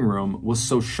the living room was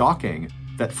so shocking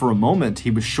that for a moment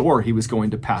he was sure he was going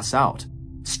to pass out.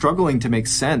 Struggling to make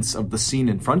sense of the scene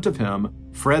in front of him,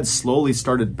 Fred slowly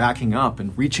started backing up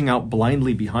and reaching out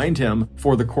blindly behind him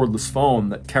for the cordless phone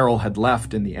that Carol had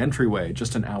left in the entryway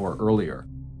just an hour earlier.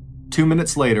 2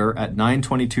 minutes later, at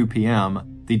 9:22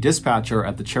 p.m., the dispatcher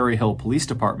at the Cherry Hill Police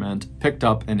Department picked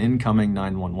up an incoming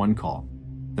 911 call.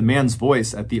 The man's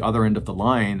voice at the other end of the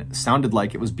line sounded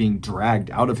like it was being dragged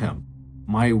out of him.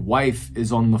 "My wife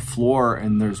is on the floor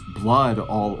and there's blood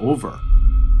all over."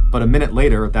 But a minute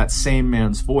later, that same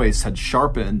man's voice had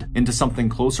sharpened into something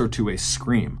closer to a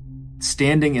scream.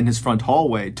 Standing in his front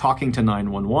hallway talking to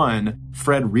 911,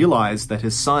 Fred realized that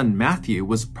his son Matthew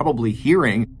was probably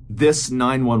hearing this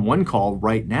 911 call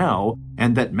right now,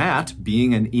 and that Matt,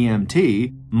 being an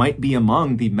EMT, might be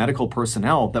among the medical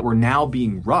personnel that were now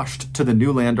being rushed to the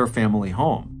Newlander family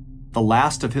home. The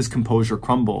last of his composure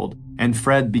crumbled, and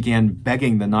Fred began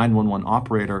begging the 911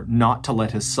 operator not to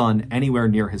let his son anywhere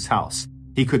near his house.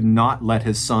 He could not let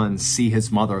his son see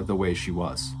his mother the way she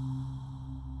was.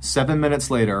 7 minutes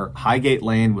later, Highgate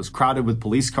Lane was crowded with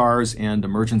police cars and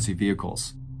emergency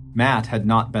vehicles. Matt had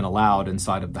not been allowed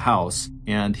inside of the house,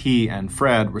 and he and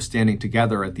Fred were standing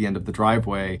together at the end of the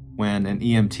driveway when an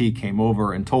EMT came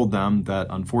over and told them that,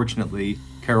 unfortunately,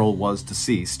 Carol was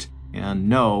deceased. And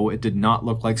no, it did not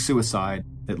look like suicide,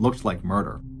 it looked like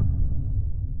murder.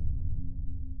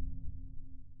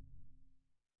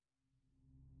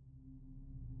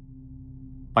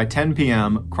 By 10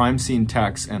 p.m., crime scene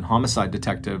techs and homicide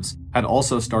detectives had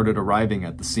also started arriving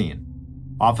at the scene.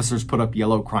 Officers put up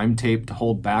yellow crime tape to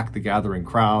hold back the gathering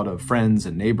crowd of friends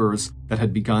and neighbors that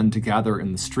had begun to gather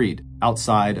in the street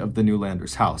outside of the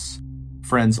Newlanders' house.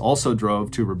 Friends also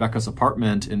drove to Rebecca's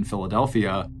apartment in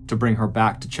Philadelphia to bring her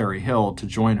back to Cherry Hill to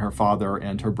join her father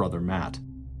and her brother Matt.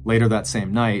 Later that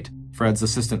same night, Fred's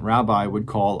assistant rabbi would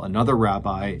call another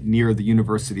rabbi near the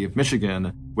University of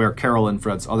Michigan, where Carol and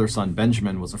Fred's other son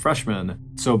Benjamin was a freshman,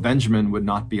 so Benjamin would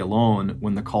not be alone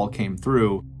when the call came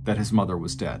through that his mother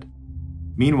was dead.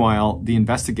 Meanwhile, the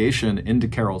investigation into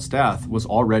Carol's death was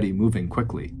already moving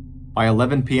quickly. By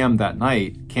 11 p.m. that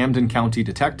night, Camden County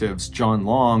detectives John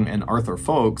Long and Arthur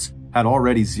Folks had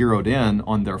already zeroed in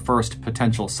on their first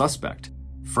potential suspect,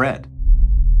 Fred.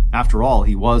 After all,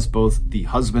 he was both the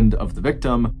husband of the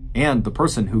victim and the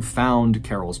person who found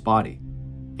Carol's body.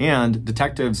 And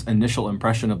detectives' initial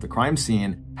impression of the crime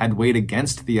scene had weighed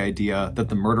against the idea that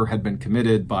the murder had been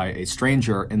committed by a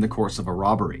stranger in the course of a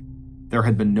robbery. There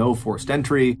had been no forced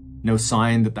entry, no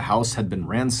sign that the house had been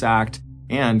ransacked,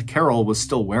 and Carol was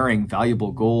still wearing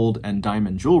valuable gold and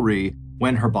diamond jewelry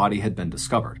when her body had been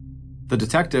discovered. The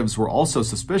detectives were also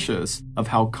suspicious of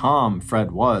how calm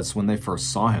Fred was when they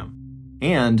first saw him.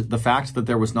 And the fact that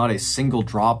there was not a single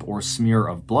drop or smear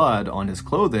of blood on his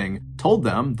clothing told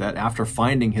them that after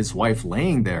finding his wife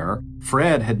laying there,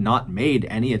 Fred had not made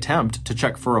any attempt to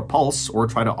check for a pulse or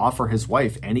try to offer his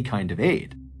wife any kind of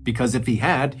aid. Because if he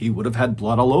had, he would have had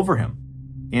blood all over him.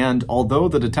 And although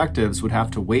the detectives would have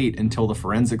to wait until the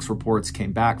forensics reports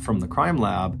came back from the crime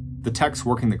lab, the techs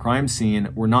working the crime scene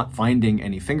were not finding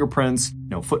any fingerprints,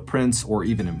 no footprints or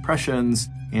even impressions,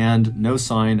 and no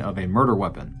sign of a murder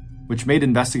weapon, which made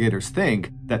investigators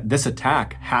think that this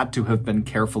attack had to have been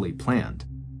carefully planned.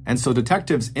 And so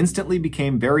detectives instantly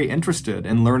became very interested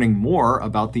in learning more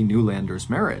about the Newlanders'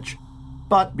 marriage.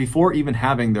 But before even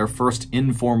having their first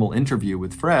informal interview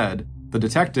with Fred, the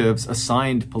detectives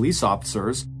assigned police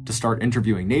officers to start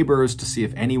interviewing neighbors to see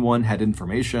if anyone had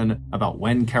information about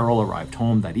when Carol arrived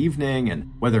home that evening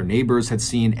and whether neighbors had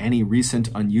seen any recent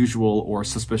unusual or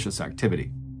suspicious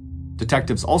activity.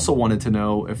 Detectives also wanted to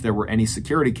know if there were any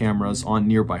security cameras on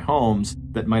nearby homes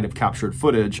that might have captured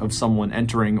footage of someone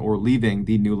entering or leaving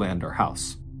the Newlander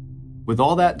house. With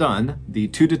all that done, the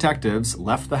two detectives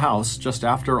left the house just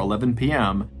after 11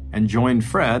 p.m. and joined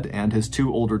Fred and his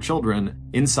two older children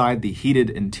inside the heated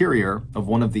interior of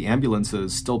one of the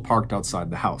ambulances still parked outside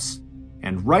the house.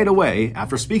 And right away,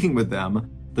 after speaking with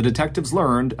them, the detectives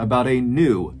learned about a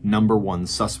new number one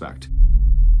suspect.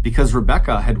 Because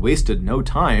Rebecca had wasted no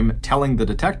time telling the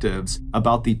detectives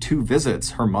about the two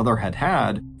visits her mother had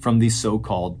had from the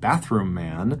so-called bathroom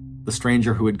man, the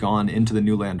stranger who had gone into the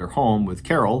Newlander home with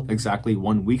Carol exactly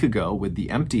 1 week ago with the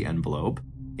empty envelope,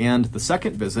 and the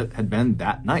second visit had been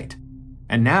that night.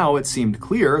 And now it seemed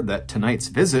clear that tonight's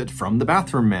visit from the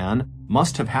bathroom man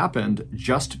must have happened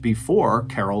just before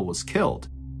Carol was killed.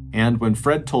 And when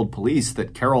Fred told police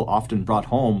that Carol often brought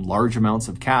home large amounts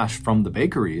of cash from the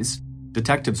bakeries,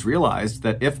 detectives realized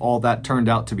that if all that turned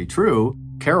out to be true,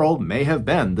 Carol may have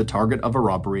been the target of a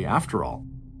robbery after all.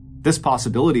 This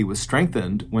possibility was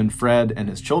strengthened when Fred and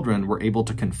his children were able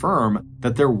to confirm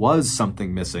that there was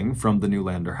something missing from the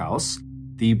Newlander house,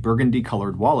 the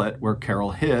burgundy-colored wallet where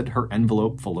Carol hid her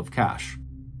envelope full of cash.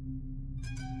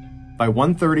 By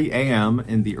 1:30 a.m.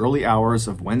 in the early hours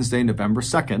of Wednesday, November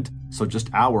 2nd, so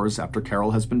just hours after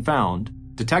Carol has been found,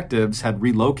 detectives had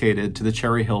relocated to the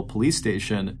Cherry Hill police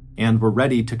station and were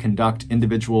ready to conduct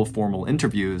individual formal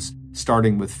interviews,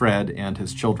 starting with Fred and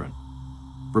his children.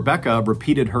 Rebecca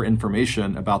repeated her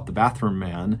information about the bathroom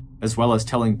man, as well as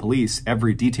telling police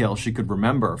every detail she could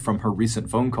remember from her recent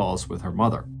phone calls with her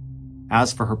mother.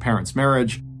 As for her parents'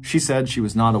 marriage, she said she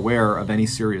was not aware of any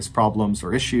serious problems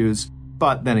or issues,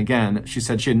 but then again, she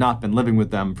said she had not been living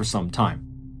with them for some time.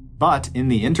 But in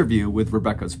the interview with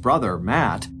Rebecca's brother,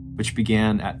 Matt, which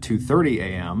began at 2:30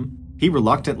 a.m., he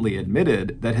reluctantly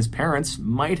admitted that his parents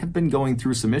might have been going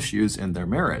through some issues in their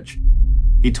marriage.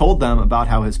 He told them about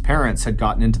how his parents had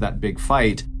gotten into that big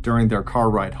fight during their car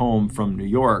ride home from New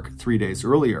York 3 days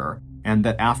earlier, and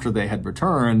that after they had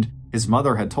returned, his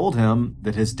mother had told him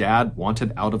that his dad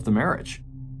wanted out of the marriage.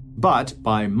 But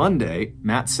by Monday,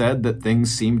 Matt said that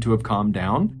things seemed to have calmed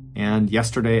down, and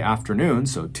yesterday afternoon,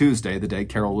 so Tuesday, the day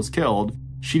Carol was killed,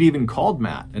 she'd even called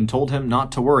Matt and told him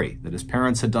not to worry, that his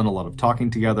parents had done a lot of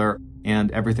talking together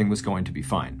and everything was going to be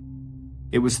fine.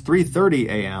 It was 3:30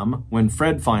 a.m. when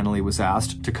Fred finally was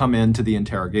asked to come into the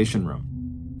interrogation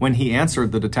room. When he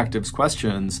answered the detective's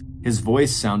questions, his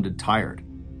voice sounded tired.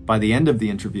 By the end of the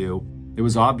interview, it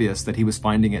was obvious that he was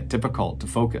finding it difficult to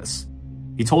focus.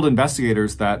 He told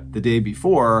investigators that the day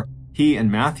before, he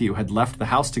and Matthew had left the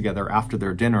house together after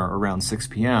their dinner around 6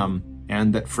 p.m.,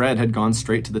 and that Fred had gone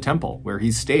straight to the temple, where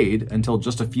he stayed until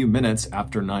just a few minutes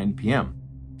after 9 p.m.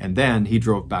 And then he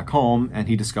drove back home and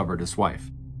he discovered his wife.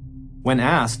 When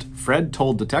asked, Fred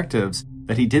told detectives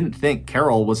that he didn't think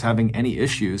Carol was having any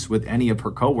issues with any of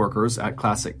her coworkers at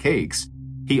Classic Cakes.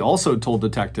 He also told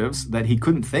detectives that he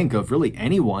couldn't think of really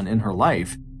anyone in her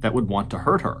life that would want to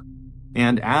hurt her.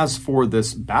 And as for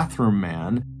this bathroom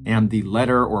man and the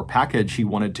letter or package he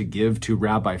wanted to give to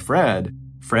Rabbi Fred,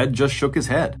 Fred just shook his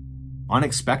head.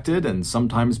 Unexpected and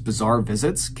sometimes bizarre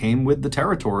visits came with the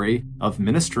territory of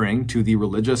ministering to the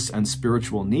religious and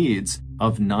spiritual needs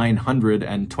of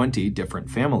 920 different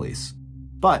families.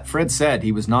 But Fred said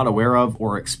he was not aware of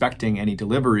or expecting any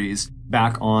deliveries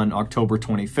back on October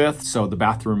 25th, so the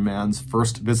bathroom man's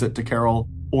first visit to Carol,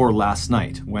 or last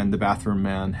night when the bathroom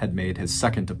man had made his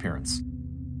second appearance.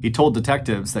 He told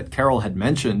detectives that Carol had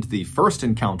mentioned the first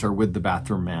encounter with the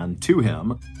bathroom man to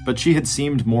him, but she had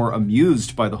seemed more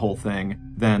amused by the whole thing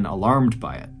than alarmed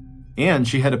by it. And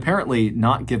she had apparently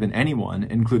not given anyone,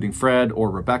 including Fred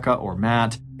or Rebecca or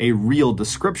Matt, a real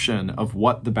description of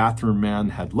what the bathroom man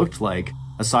had looked like,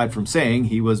 aside from saying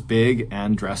he was big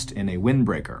and dressed in a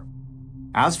windbreaker.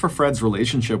 As for Fred's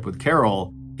relationship with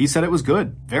Carol, he said it was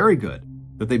good, very good,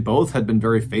 that they both had been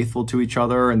very faithful to each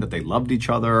other and that they loved each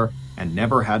other and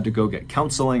never had to go get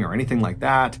counseling or anything like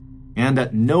that, and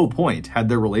at no point had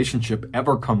their relationship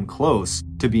ever come close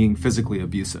to being physically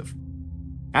abusive.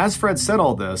 As Fred said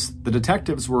all this, the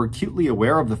detectives were acutely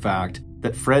aware of the fact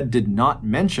that Fred did not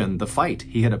mention the fight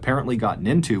he had apparently gotten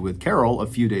into with Carol a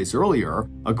few days earlier,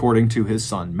 according to his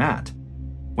son Matt.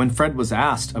 When Fred was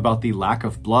asked about the lack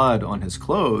of blood on his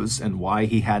clothes and why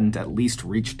he hadn't at least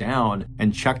reached down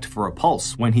and checked for a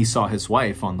pulse when he saw his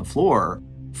wife on the floor,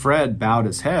 Fred bowed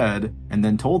his head and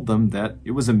then told them that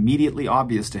it was immediately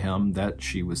obvious to him that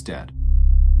she was dead.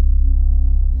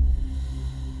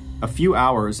 A few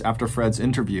hours after Fred's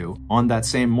interview, on that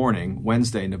same morning,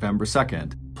 Wednesday, November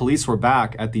 2nd, police were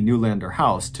back at the Newlander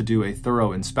house to do a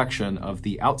thorough inspection of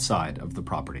the outside of the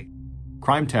property.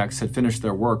 Crime techs had finished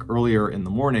their work earlier in the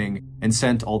morning and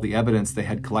sent all the evidence they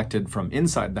had collected from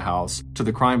inside the house to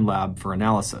the crime lab for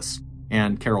analysis,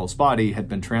 and Carol's body had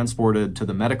been transported to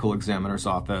the medical examiner's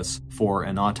office for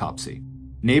an autopsy.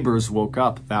 Neighbors woke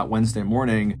up that Wednesday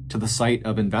morning to the sight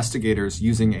of investigators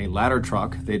using a ladder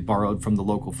truck they'd borrowed from the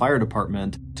local fire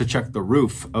department to check the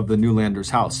roof of the Newlanders'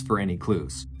 house for any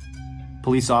clues.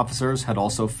 Police officers had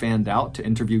also fanned out to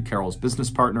interview Carol's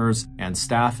business partners and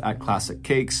staff at Classic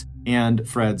Cakes and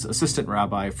Fred's assistant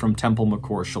rabbi from Temple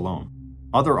Makor Shalom.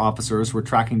 Other officers were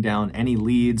tracking down any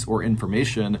leads or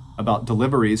information about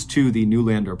deliveries to the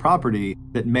Newlander property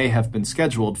that may have been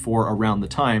scheduled for around the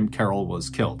time Carol was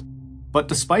killed. But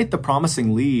despite the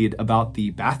promising lead about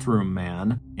the bathroom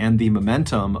man and the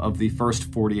momentum of the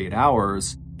first 48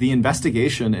 hours, the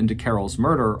investigation into Carol's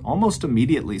murder almost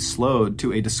immediately slowed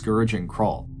to a discouraging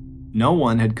crawl. No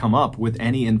one had come up with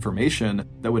any information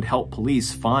that would help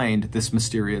police find this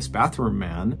mysterious bathroom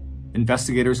man.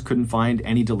 Investigators couldn't find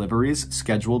any deliveries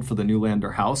scheduled for the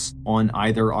Newlander house on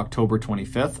either October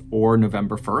 25th or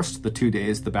November 1st, the 2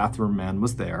 days the bathroom man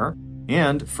was there.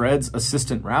 And Fred's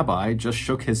assistant rabbi just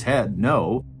shook his head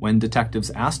no when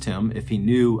detectives asked him if he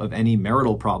knew of any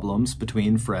marital problems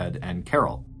between Fred and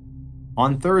Carol.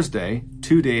 On Thursday,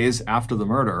 2 days after the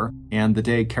murder, and the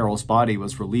day Carol's body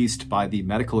was released by the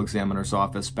medical examiner's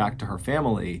office back to her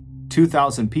family,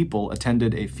 2,000 people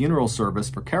attended a funeral service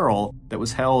for Carol that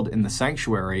was held in the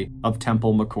sanctuary of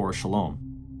Temple Makor Shalom.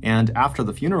 And after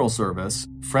the funeral service,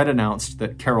 Fred announced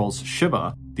that Carol's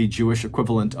Shiva, the Jewish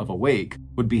equivalent of a wake,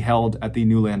 would be held at the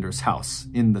Newlander's house,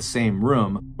 in the same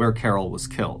room where Carol was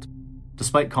killed.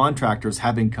 Despite contractors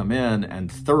having come in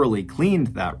and thoroughly cleaned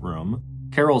that room,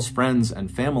 Carol's friends and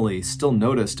family still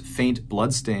noticed faint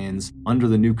bloodstains under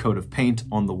the new coat of paint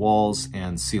on the walls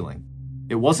and ceiling.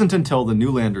 It wasn't until the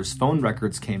Newlanders' phone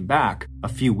records came back a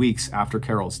few weeks after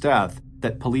Carol's death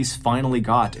that police finally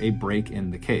got a break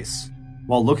in the case.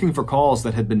 While looking for calls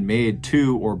that had been made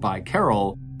to or by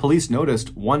Carol, police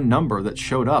noticed one number that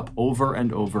showed up over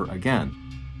and over again.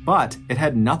 But it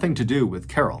had nothing to do with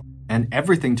Carol, and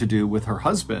everything to do with her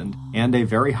husband and a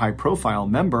very high-profile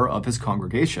member of his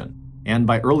congregation. And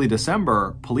by early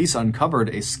December, police uncovered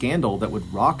a scandal that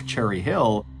would rock Cherry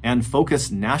Hill and focus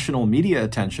national media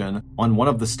attention on one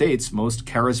of the state's most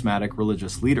charismatic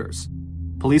religious leaders.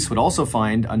 Police would also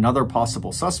find another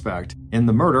possible suspect in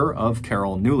the murder of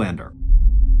Carol Newlander.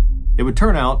 It would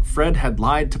turn out Fred had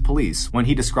lied to police when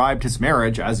he described his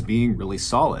marriage as being really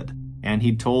solid, and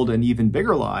he'd told an even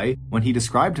bigger lie when he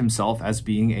described himself as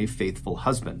being a faithful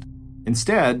husband.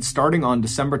 Instead, starting on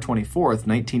December 24,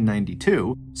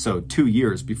 1992, so 2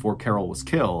 years before Carol was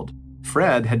killed,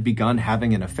 Fred had begun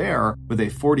having an affair with a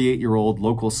 48-year-old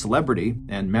local celebrity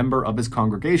and member of his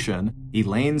congregation,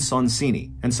 Elaine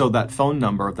Sonsini, and so that phone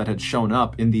number that had shown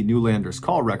up in the Newlanders'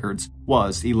 call records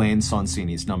was Elaine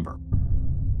Sonsini's number.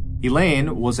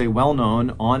 Elaine was a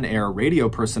well-known on-air radio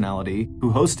personality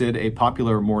who hosted a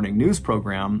popular morning news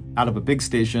program out of a big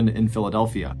station in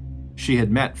Philadelphia. She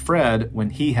had met Fred when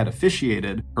he had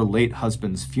officiated her late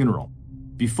husband's funeral.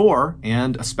 Before,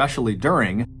 and especially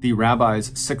during, the rabbi's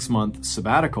 6-month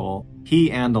sabbatical,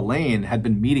 he and Elaine had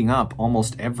been meeting up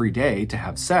almost every day to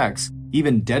have sex,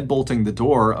 even deadbolting the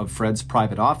door of Fred's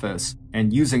private office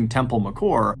and using Temple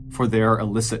McCord for their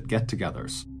illicit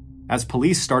get-togethers. As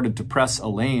police started to press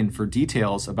Elaine for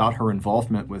details about her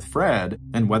involvement with Fred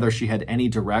and whether she had any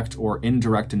direct or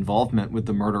indirect involvement with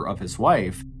the murder of his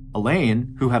wife,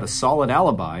 Elaine, who had a solid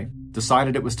alibi,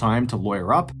 decided it was time to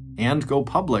lawyer up and go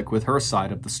public with her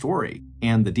side of the story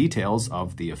and the details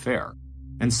of the affair.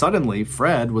 And suddenly,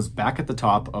 Fred was back at the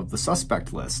top of the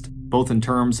suspect list, both in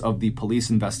terms of the police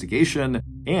investigation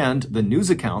and the news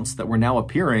accounts that were now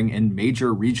appearing in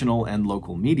major regional and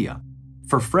local media.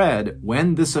 For Fred,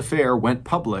 when this affair went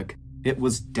public, it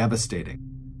was devastating.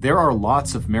 There are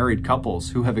lots of married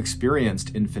couples who have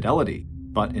experienced infidelity,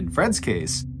 but in Fred's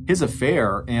case, his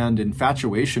affair and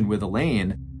infatuation with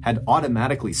Elaine had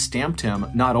automatically stamped him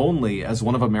not only as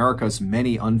one of America's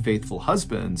many unfaithful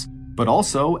husbands, but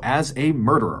also as a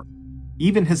murderer.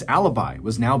 Even his alibi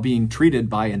was now being treated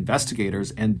by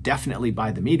investigators and definitely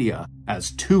by the media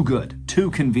as too good, too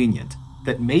convenient,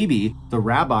 that maybe the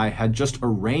rabbi had just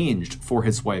arranged for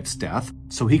his wife's death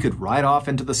so he could ride off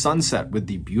into the sunset with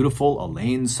the beautiful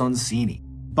Elaine Sonsini.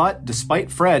 But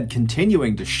despite Fred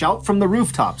continuing to shout from the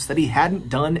rooftops that he hadn't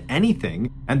done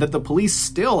anything and that the police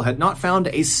still had not found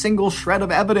a single shred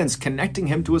of evidence connecting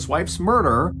him to his wife's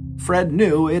murder, Fred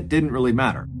knew it didn't really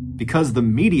matter, because the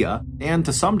media, and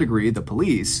to some degree the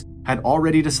police, had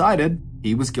already decided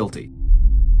he was guilty.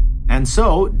 And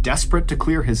so, desperate to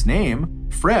clear his name,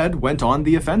 Fred went on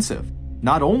the offensive.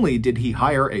 Not only did he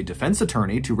hire a defense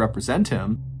attorney to represent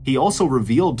him, he also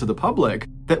revealed to the public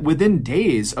that within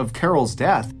days of Carol's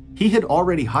death, he had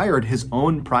already hired his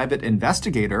own private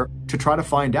investigator to try to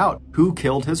find out who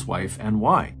killed his wife and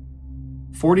why.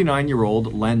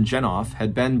 49-year-old Len Genoff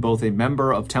had been both a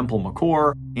member of Temple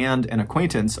McCord and an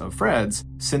acquaintance of Fred's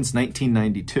since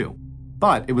 1992.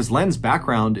 But it was Len's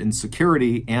background in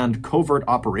security and covert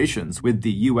operations with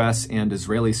the US and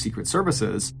Israeli Secret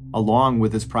Services, along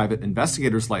with his private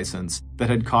investigator's license, that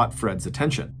had caught Fred's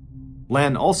attention.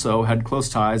 Len also had close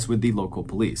ties with the local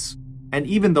police. And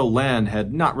even though Len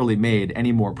had not really made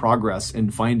any more progress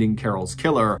in finding Carol's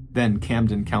killer than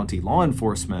Camden County law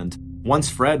enforcement, once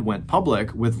Fred went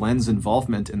public with Len's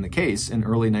involvement in the case in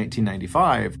early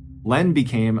 1995, Len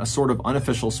became a sort of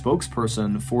unofficial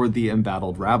spokesperson for the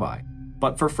embattled rabbi.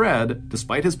 But for Fred,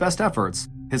 despite his best efforts,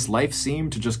 his life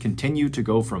seemed to just continue to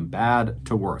go from bad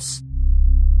to worse.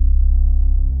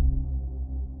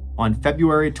 On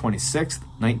February 26,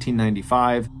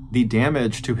 1995, the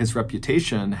damage to his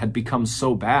reputation had become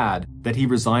so bad that he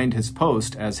resigned his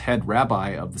post as head rabbi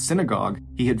of the synagogue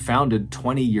he had founded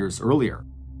 20 years earlier.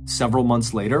 Several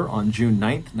months later, on June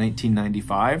 9,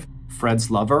 1995,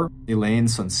 Fred's lover, Elaine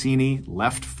Sonsini,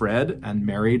 left Fred and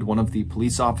married one of the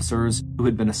police officers who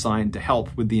had been assigned to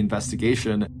help with the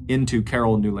investigation into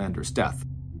Carol Newlander's death.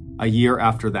 A year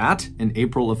after that, in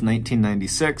April of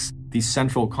 1996, the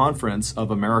Central Conference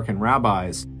of American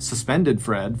Rabbis suspended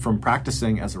Fred from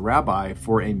practicing as a rabbi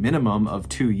for a minimum of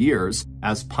 2 years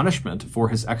as punishment for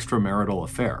his extramarital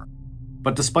affair.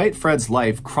 But despite Fred's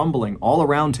life crumbling all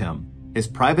around him, his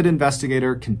private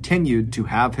investigator continued to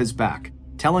have his back,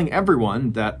 telling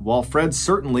everyone that while Fred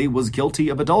certainly was guilty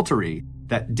of adultery,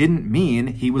 that didn't mean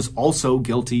he was also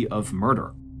guilty of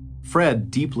murder.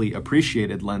 Fred deeply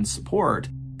appreciated Len's support,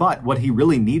 but what he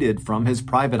really needed from his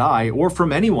private eye, or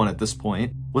from anyone at this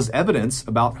point, was evidence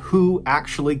about who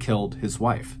actually killed his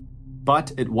wife.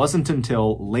 But it wasn't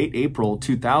until late April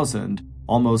 2000,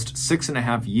 almost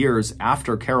 6.5 years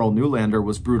after Carol Newlander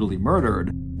was brutally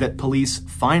murdered, that police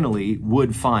finally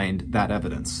would find that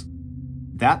evidence.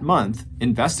 That month,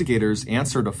 investigators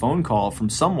answered a phone call from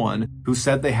someone who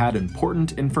said they had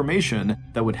important information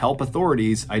that would help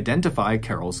authorities identify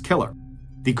Carol's killer.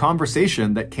 The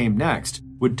conversation that came next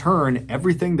would turn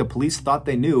everything the police thought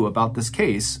they knew about this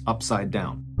case upside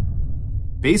down.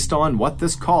 Based on what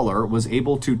this caller was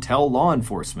able to tell law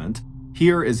enforcement,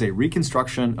 here is a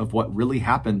reconstruction of what really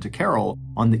happened to Carol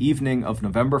on the evening of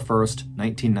November 1st,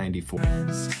 1994.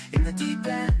 In the deep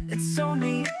end, it's so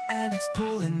neat and it's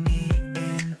pulling me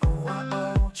in. Oh,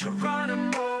 oh, oh,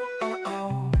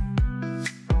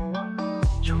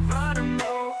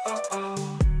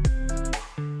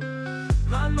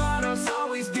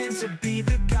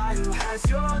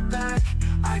 your back.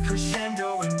 I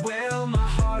crescendo and wail my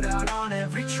heart out on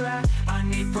every track. I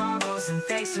need bravos and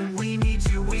fakes, and we need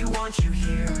you, we want you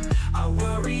here. I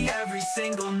worry every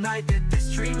single night that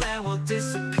this dreamland will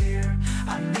disappear.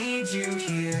 I need you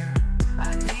here,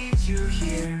 I need you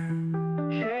here.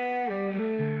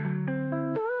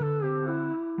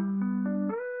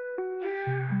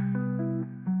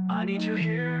 I need you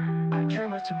here, I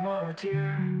dream of tomorrow,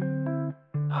 dear.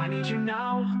 I need you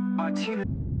now, Martina.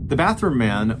 The bathroom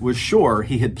man was sure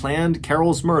he had planned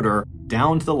Carol's murder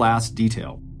down to the last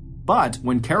detail. But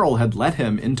when Carol had let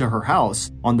him into her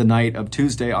house on the night of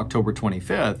Tuesday, October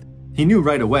 25th, he knew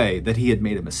right away that he had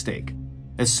made a mistake.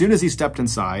 As soon as he stepped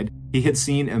inside, he had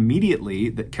seen immediately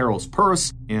that Carol's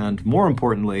purse and, more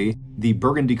importantly, the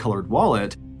burgundy-colored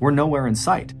wallet were nowhere in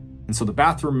sight. And so the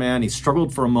bathroom man, he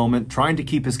struggled for a moment, trying to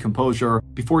keep his composure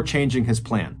before changing his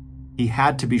plan. He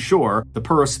had to be sure the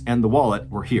purse and the wallet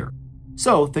were here.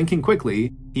 So, thinking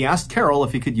quickly, he asked Carol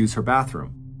if he could use her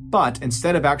bathroom. But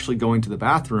instead of actually going to the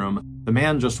bathroom, the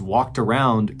man just walked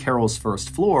around Carol's first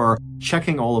floor,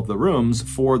 checking all of the rooms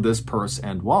for this purse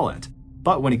and wallet.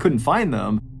 But when he couldn't find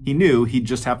them, he knew he'd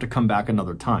just have to come back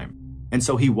another time. And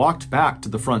so he walked back to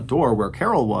the front door where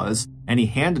Carol was, and he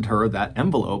handed her that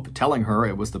envelope, telling her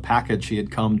it was the package he had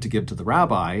come to give to the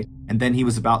rabbi, and then he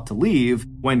was about to leave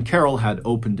when Carol had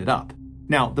opened it up.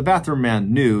 Now, the bathroom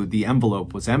man knew the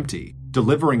envelope was empty.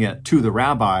 Delivering it to the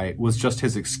rabbi was just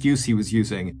his excuse he was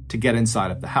using to get inside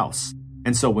of the house.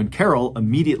 And so when Carol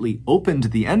immediately opened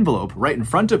the envelope right in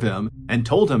front of him and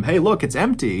told him, "Hey, look, it's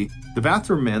empty," the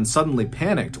bathroom man suddenly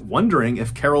panicked, wondering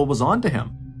if Carol was onto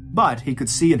him. But he could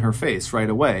see in her face right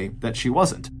away that she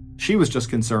wasn't. She was just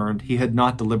concerned he had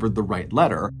not delivered the right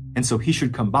letter, and so he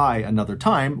should come by another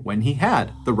time when he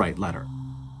had the right letter.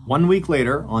 1 week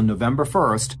later, on November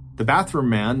 1st, the bathroom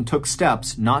man took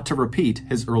steps not to repeat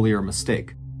his earlier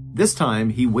mistake. This time,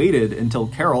 he waited until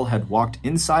Carol had walked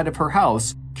inside of her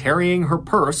house, carrying her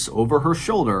purse over her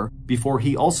shoulder, before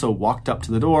he also walked up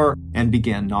to the door and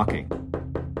began knocking.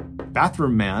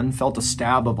 Bathroom man felt a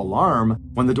stab of alarm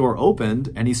when the door opened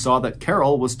and he saw that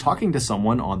Carol was talking to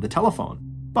someone on the telephone.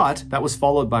 But that was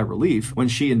followed by relief when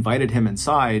she invited him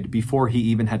inside before he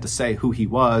even had to say who he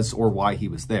was or why he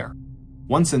was there.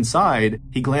 Once inside,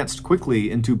 he glanced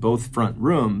quickly into both front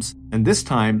rooms, and this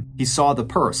time he saw the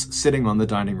purse sitting on the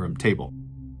dining room table.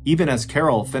 Even as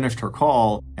Carol finished her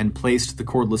call and placed the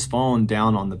cordless phone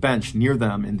down on the bench near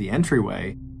them in the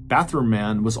entryway, bathroom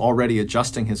man was already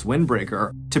adjusting his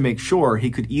windbreaker to make sure he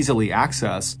could easily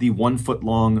access the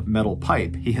 1-foot-long metal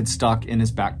pipe he had stuck in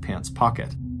his back pants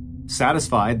pocket.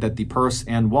 Satisfied that the purse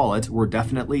and wallet were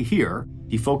definitely here,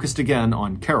 he focused again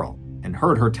on Carol and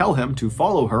heard her tell him to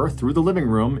follow her through the living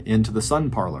room into the sun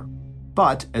parlor.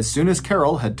 But as soon as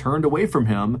Carol had turned away from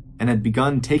him and had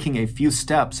begun taking a few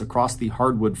steps across the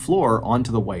hardwood floor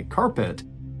onto the white carpet,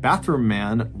 bathroom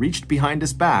man reached behind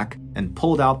his back and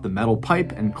pulled out the metal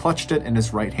pipe and clutched it in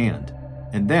his right hand.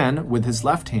 And then, with his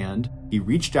left hand, he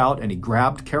reached out and he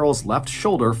grabbed Carol's left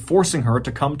shoulder, forcing her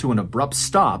to come to an abrupt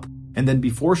stop, and then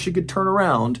before she could turn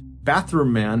around,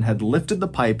 bathroom man had lifted the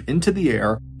pipe into the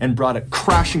air and brought it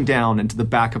crashing down into the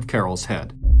back of Carol's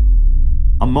head.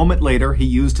 A moment later, he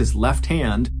used his left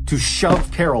hand to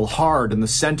shove Carol hard in the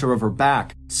center of her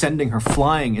back, sending her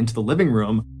flying into the living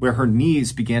room where her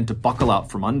knees began to buckle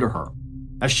out from under her.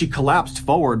 As she collapsed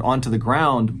forward onto the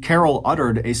ground, Carol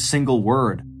uttered a single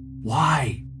word: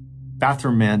 "Why?"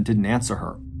 Bathroom man didn't answer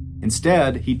her.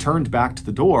 Instead, he turned back to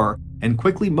the door and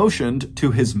quickly motioned to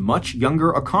his much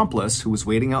younger accomplice who was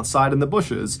waiting outside in the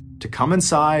bushes to come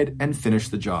inside and finish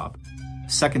the job.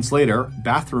 Seconds later,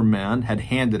 bathroom man had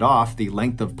handed off the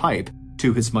length of pipe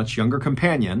to his much younger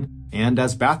companion, and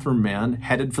as bathroom man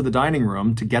headed for the dining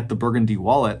room to get the burgundy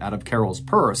wallet out of Carol's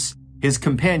purse, his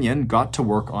companion got to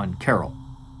work on Carol.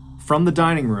 From the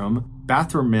dining room,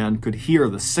 bathroom man could hear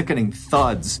the sickening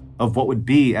thuds of what would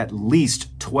be at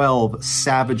least 12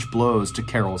 savage blows to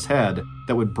Carol's head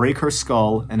that would break her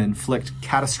skull and inflict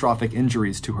catastrophic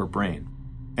injuries to her brain.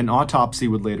 An autopsy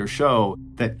would later show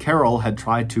that Carol had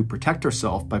tried to protect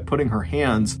herself by putting her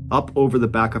hands up over the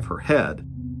back of her head,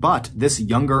 but this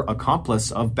younger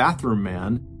accomplice of bathroom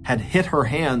man had hit her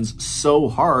hands so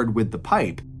hard with the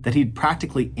pipe that he'd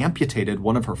practically amputated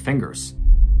one of her fingers.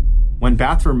 When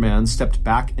bathroom man stepped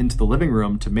back into the living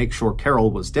room to make sure Carol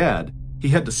was dead, he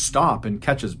had to stop and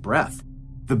catch his breath.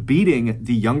 The beating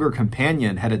the younger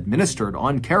companion had administered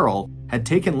on Carol had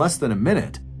taken less than a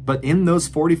minute, but in those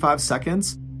 45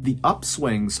 seconds, the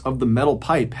upswings of the metal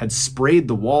pipe had sprayed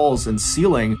the walls and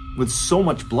ceiling with so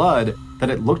much blood that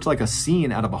it looked like a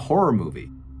scene out of a horror movie.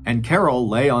 And Carol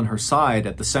lay on her side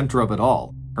at the center of it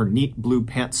all, her neat blue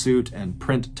pantsuit and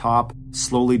print top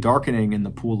slowly darkening in the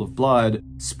pool of blood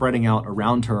spreading out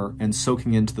around her and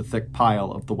soaking into the thick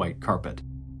pile of the white carpet.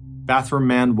 Bathroom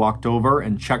man walked over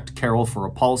and checked Carol for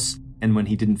a pulse, and when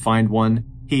he didn't find one,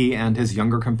 he and his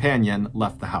younger companion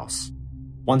left the house.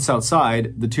 Once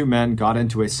outside, the two men got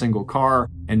into a single car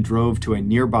and drove to a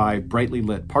nearby brightly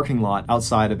lit parking lot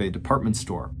outside of a department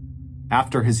store.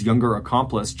 After his younger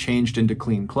accomplice changed into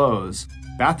clean clothes,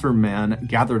 Bathroom Man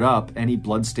gathered up any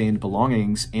blood-stained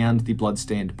belongings and the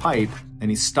blood-stained pipe, and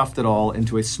he stuffed it all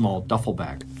into a small duffel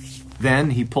bag.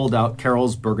 Then he pulled out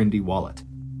Carol's burgundy wallet.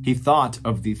 He thought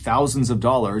of the thousands of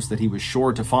dollars that he was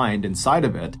sure to find inside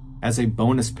of it as a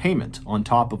bonus payment on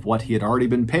top of what he had already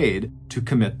been paid to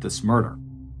commit this murder.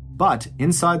 But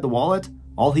inside the wallet,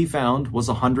 all he found was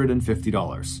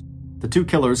 $150. The two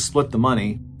killers split the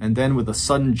money, and then with a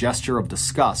sudden gesture of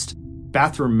disgust,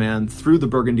 Bathroom Man threw the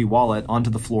burgundy wallet onto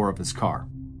the floor of his car.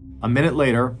 A minute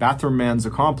later, Bathroom Man's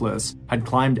accomplice had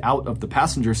climbed out of the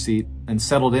passenger seat and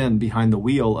settled in behind the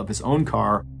wheel of his own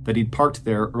car that he'd parked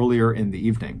there earlier in the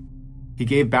evening. He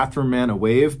gave Bathroom Man a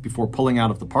wave before pulling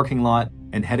out of the parking lot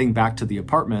and heading back to the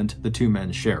apartment the two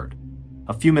men shared.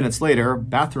 A few minutes later,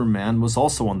 Bathroom Man was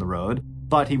also on the road,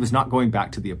 but he was not going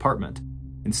back to the apartment.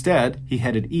 Instead, he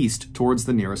headed east towards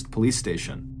the nearest police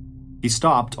station. He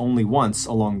stopped only once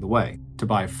along the way to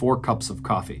buy 4 cups of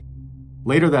coffee.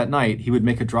 Later that night, he would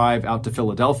make a drive out to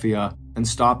Philadelphia and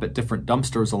stop at different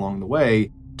dumpsters along the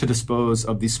way to dispose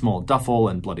of the small duffel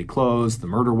and bloody clothes, the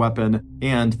murder weapon,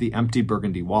 and the empty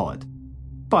burgundy wallet.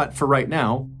 But for right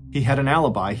now, he had an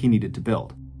alibi he needed to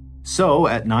build. So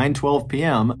at 9:12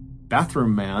 p.m.,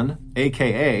 Bathroom Man,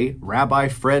 aka Rabbi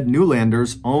Fred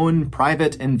Newlander's own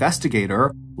private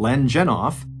investigator, Len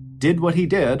Genoff, did what he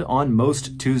did on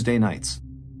most Tuesday nights.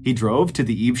 He drove to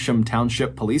the Evesham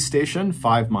Township Police Station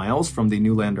 5 miles from the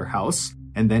Newlander house,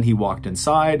 and then he walked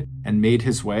inside and made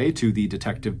his way to the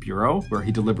Detective Bureau, where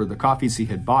he delivered the coffees he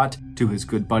had bought to his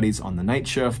good buddies on the night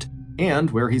shift,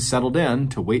 and where he settled in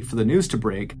to wait for the news to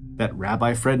break that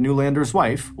Rabbi Fred Newlander's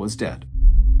wife was dead.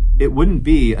 It wouldn't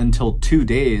be until 2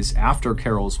 days after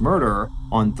Carol's murder,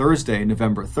 on Thursday,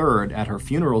 November 3rd, at her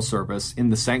funeral service in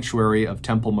the sanctuary of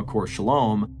Temple Makor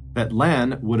Shalom, that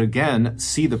Len would again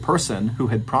see the person who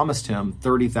had promised him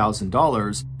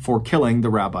 $30,000 for killing the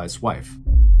rabbi's wife.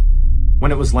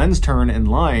 When it was Len's turn in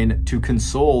line to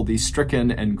console the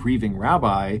stricken and grieving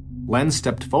rabbi, Len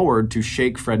stepped forward to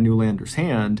shake Fred Newlander's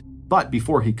hand, but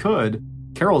before he could,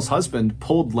 Carol's husband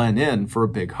pulled Len in for a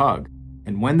big hug.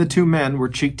 And when the two men were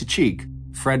cheek to cheek,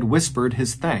 Fred whispered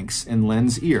his thanks in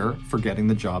Len's ear for getting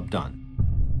the job done.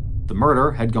 The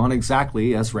murder had gone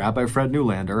exactly as Rabbi Fred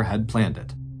Newlander had planned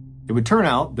it. It would turn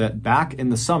out that back in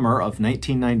the summer of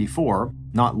 1994,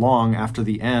 not long after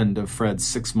the end of Fred's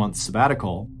 6-month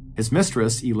sabbatical, his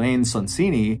mistress, Elaine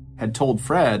Sonsini, had told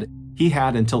Fred he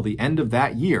had until the end of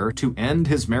that year to end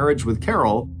his marriage with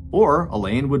Carol, or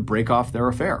Elaine would break off their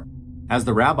affair. As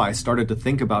the rabbi started to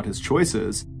think about his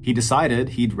choices, he decided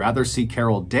he'd rather see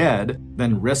Carol dead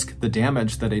than risk the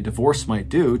damage that a divorce might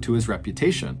do to his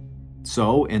reputation.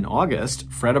 So, in August,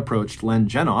 Fred approached Len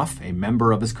Genoff, a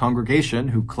member of his congregation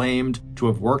who claimed to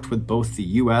have worked with both the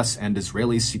U.S. and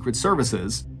Israeli secret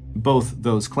services. Both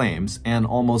those claims, and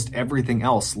almost everything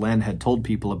else Len had told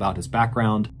people about his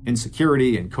background,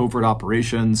 insecurity, and covert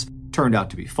operations, turned out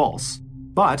to be false.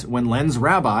 But when Len's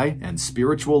rabbi and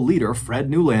spiritual leader Fred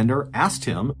Newlander asked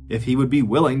him if he would be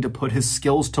willing to put his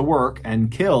skills to work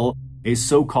and kill a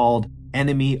so-called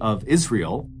enemy of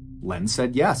Israel, Len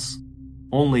said yes.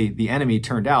 Only the enemy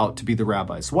turned out to be the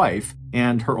rabbi's wife,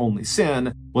 and her only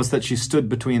sin was that she stood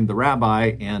between the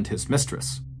rabbi and his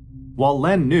mistress. While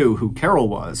Len knew who Carol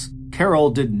was,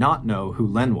 Carol did not know who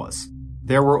Len was.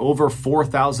 There were over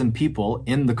 4,000 people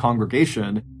in the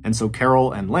congregation, and so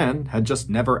Carol and Len had just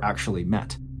never actually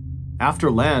met. After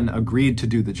Len agreed to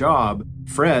do the job,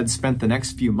 Fred spent the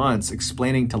next few months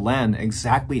explaining to Len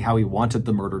exactly how he wanted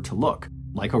the murder to look,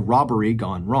 like a robbery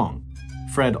gone wrong.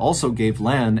 Fred also gave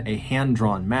Len a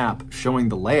hand-drawn map showing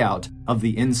the layout of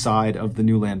the inside of the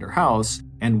Newlander house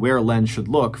and where Len should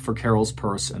look for Carol's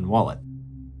purse and wallet.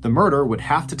 The murder would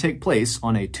have to take place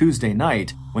on a Tuesday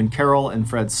night when Carol and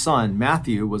Fred's son,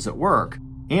 Matthew, was at work,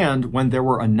 and when there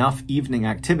were enough evening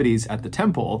activities at the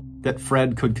temple that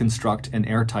Fred could construct an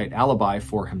airtight alibi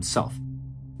for himself.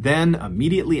 Then,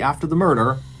 immediately after the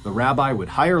murder, the rabbi would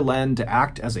hire Len to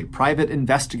act as a private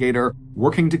investigator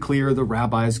working to clear the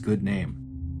rabbi's good name.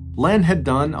 Len had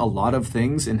done a lot of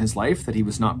things in his life that he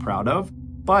was not proud of,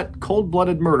 but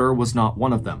cold-blooded murder was not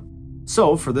one of them.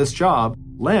 So, for this job,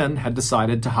 Len had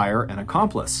decided to hire an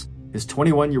accomplice, his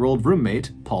 21-year-old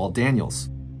roommate, Paul Daniels.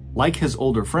 Like his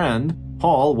older friend,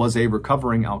 Paul was a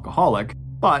recovering alcoholic,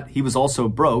 but he was also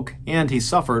broke and he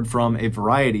suffered from a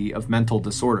variety of mental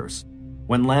disorders.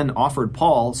 When Len offered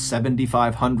Paul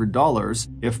 $7,500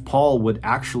 if Paul would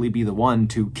actually be the one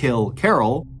to kill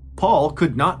Carol, Paul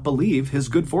could not believe his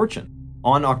good fortune.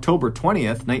 On October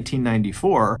 20th,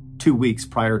 1994, 2 weeks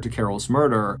prior to Carol's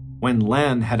murder, when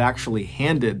Len had actually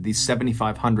handed the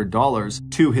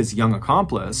 $7,500 to his young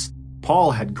accomplice,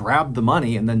 Paul had grabbed the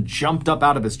money and then jumped up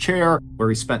out of his chair, where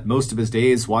he spent most of his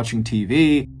days watching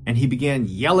TV, and he began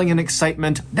yelling in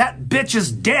excitement, "That bitch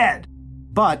is dead!"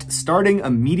 But starting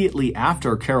immediately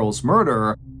after Carol's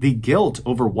murder, the guilt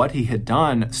over what he had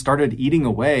done started eating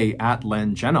away at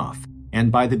Len Genoff.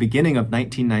 And by the beginning of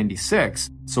 1996,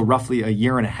 so roughly a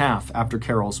year and a half after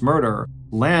Carol's murder,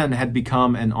 Len had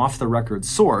become an off-the-record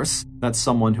source, that's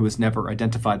someone who is never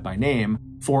identified by name,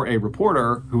 for a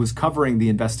reporter who was covering the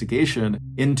investigation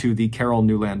into the Carol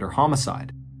Newlander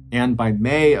homicide. And by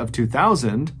May of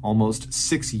 2000, almost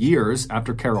 6 years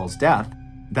after Carol's death,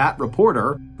 that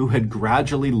reporter, who had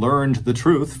gradually learned the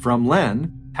truth from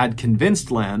Len, had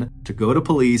convinced Len to go to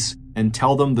police and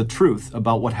tell them the truth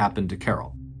about what happened to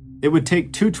Carol. It would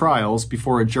take 2 trials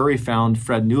before a jury found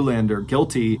Fred Newlander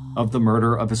guilty of the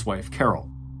murder of his wife Carol.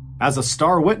 As a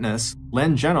star witness,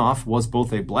 Len Genoff was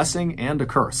both a blessing and a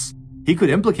curse. He could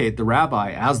implicate the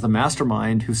rabbi as the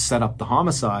mastermind who set up the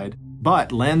homicide,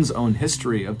 but Len's own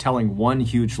history of telling one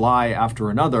huge lie after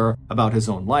another about his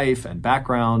own life and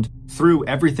background threw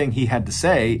everything he had to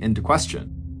say into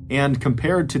question. And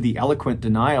compared to the eloquent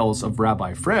denials of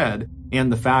Rabbi Fred,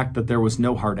 and the fact that there was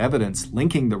no hard evidence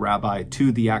linking the rabbi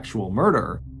to the actual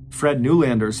murder, Fred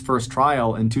Newlander's first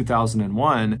trial in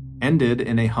 2001 ended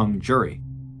in a hung jury.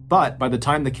 But by the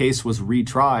time the case was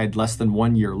retried less than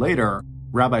 1 year later,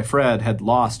 Rabbi Fred had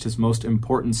lost his most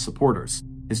important supporters,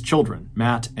 his children,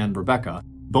 Matt and Rebecca,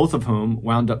 both of whom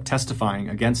wound up testifying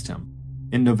against him.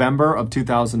 In November of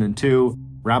 2002,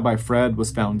 Rabbi Fred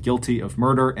was found guilty of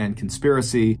murder and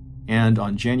conspiracy, and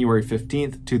on January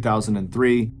 15,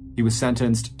 2003, he was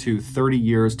sentenced to 30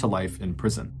 years to life in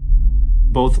prison.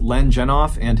 Both Len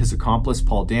Genoff and his accomplice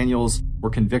Paul Daniels were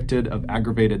convicted of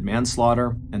aggravated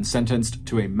manslaughter and sentenced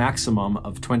to a maximum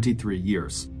of 23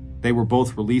 years. They were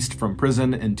both released from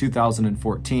prison in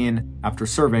 2014 after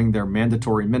serving their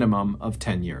mandatory minimum of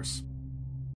 10 years.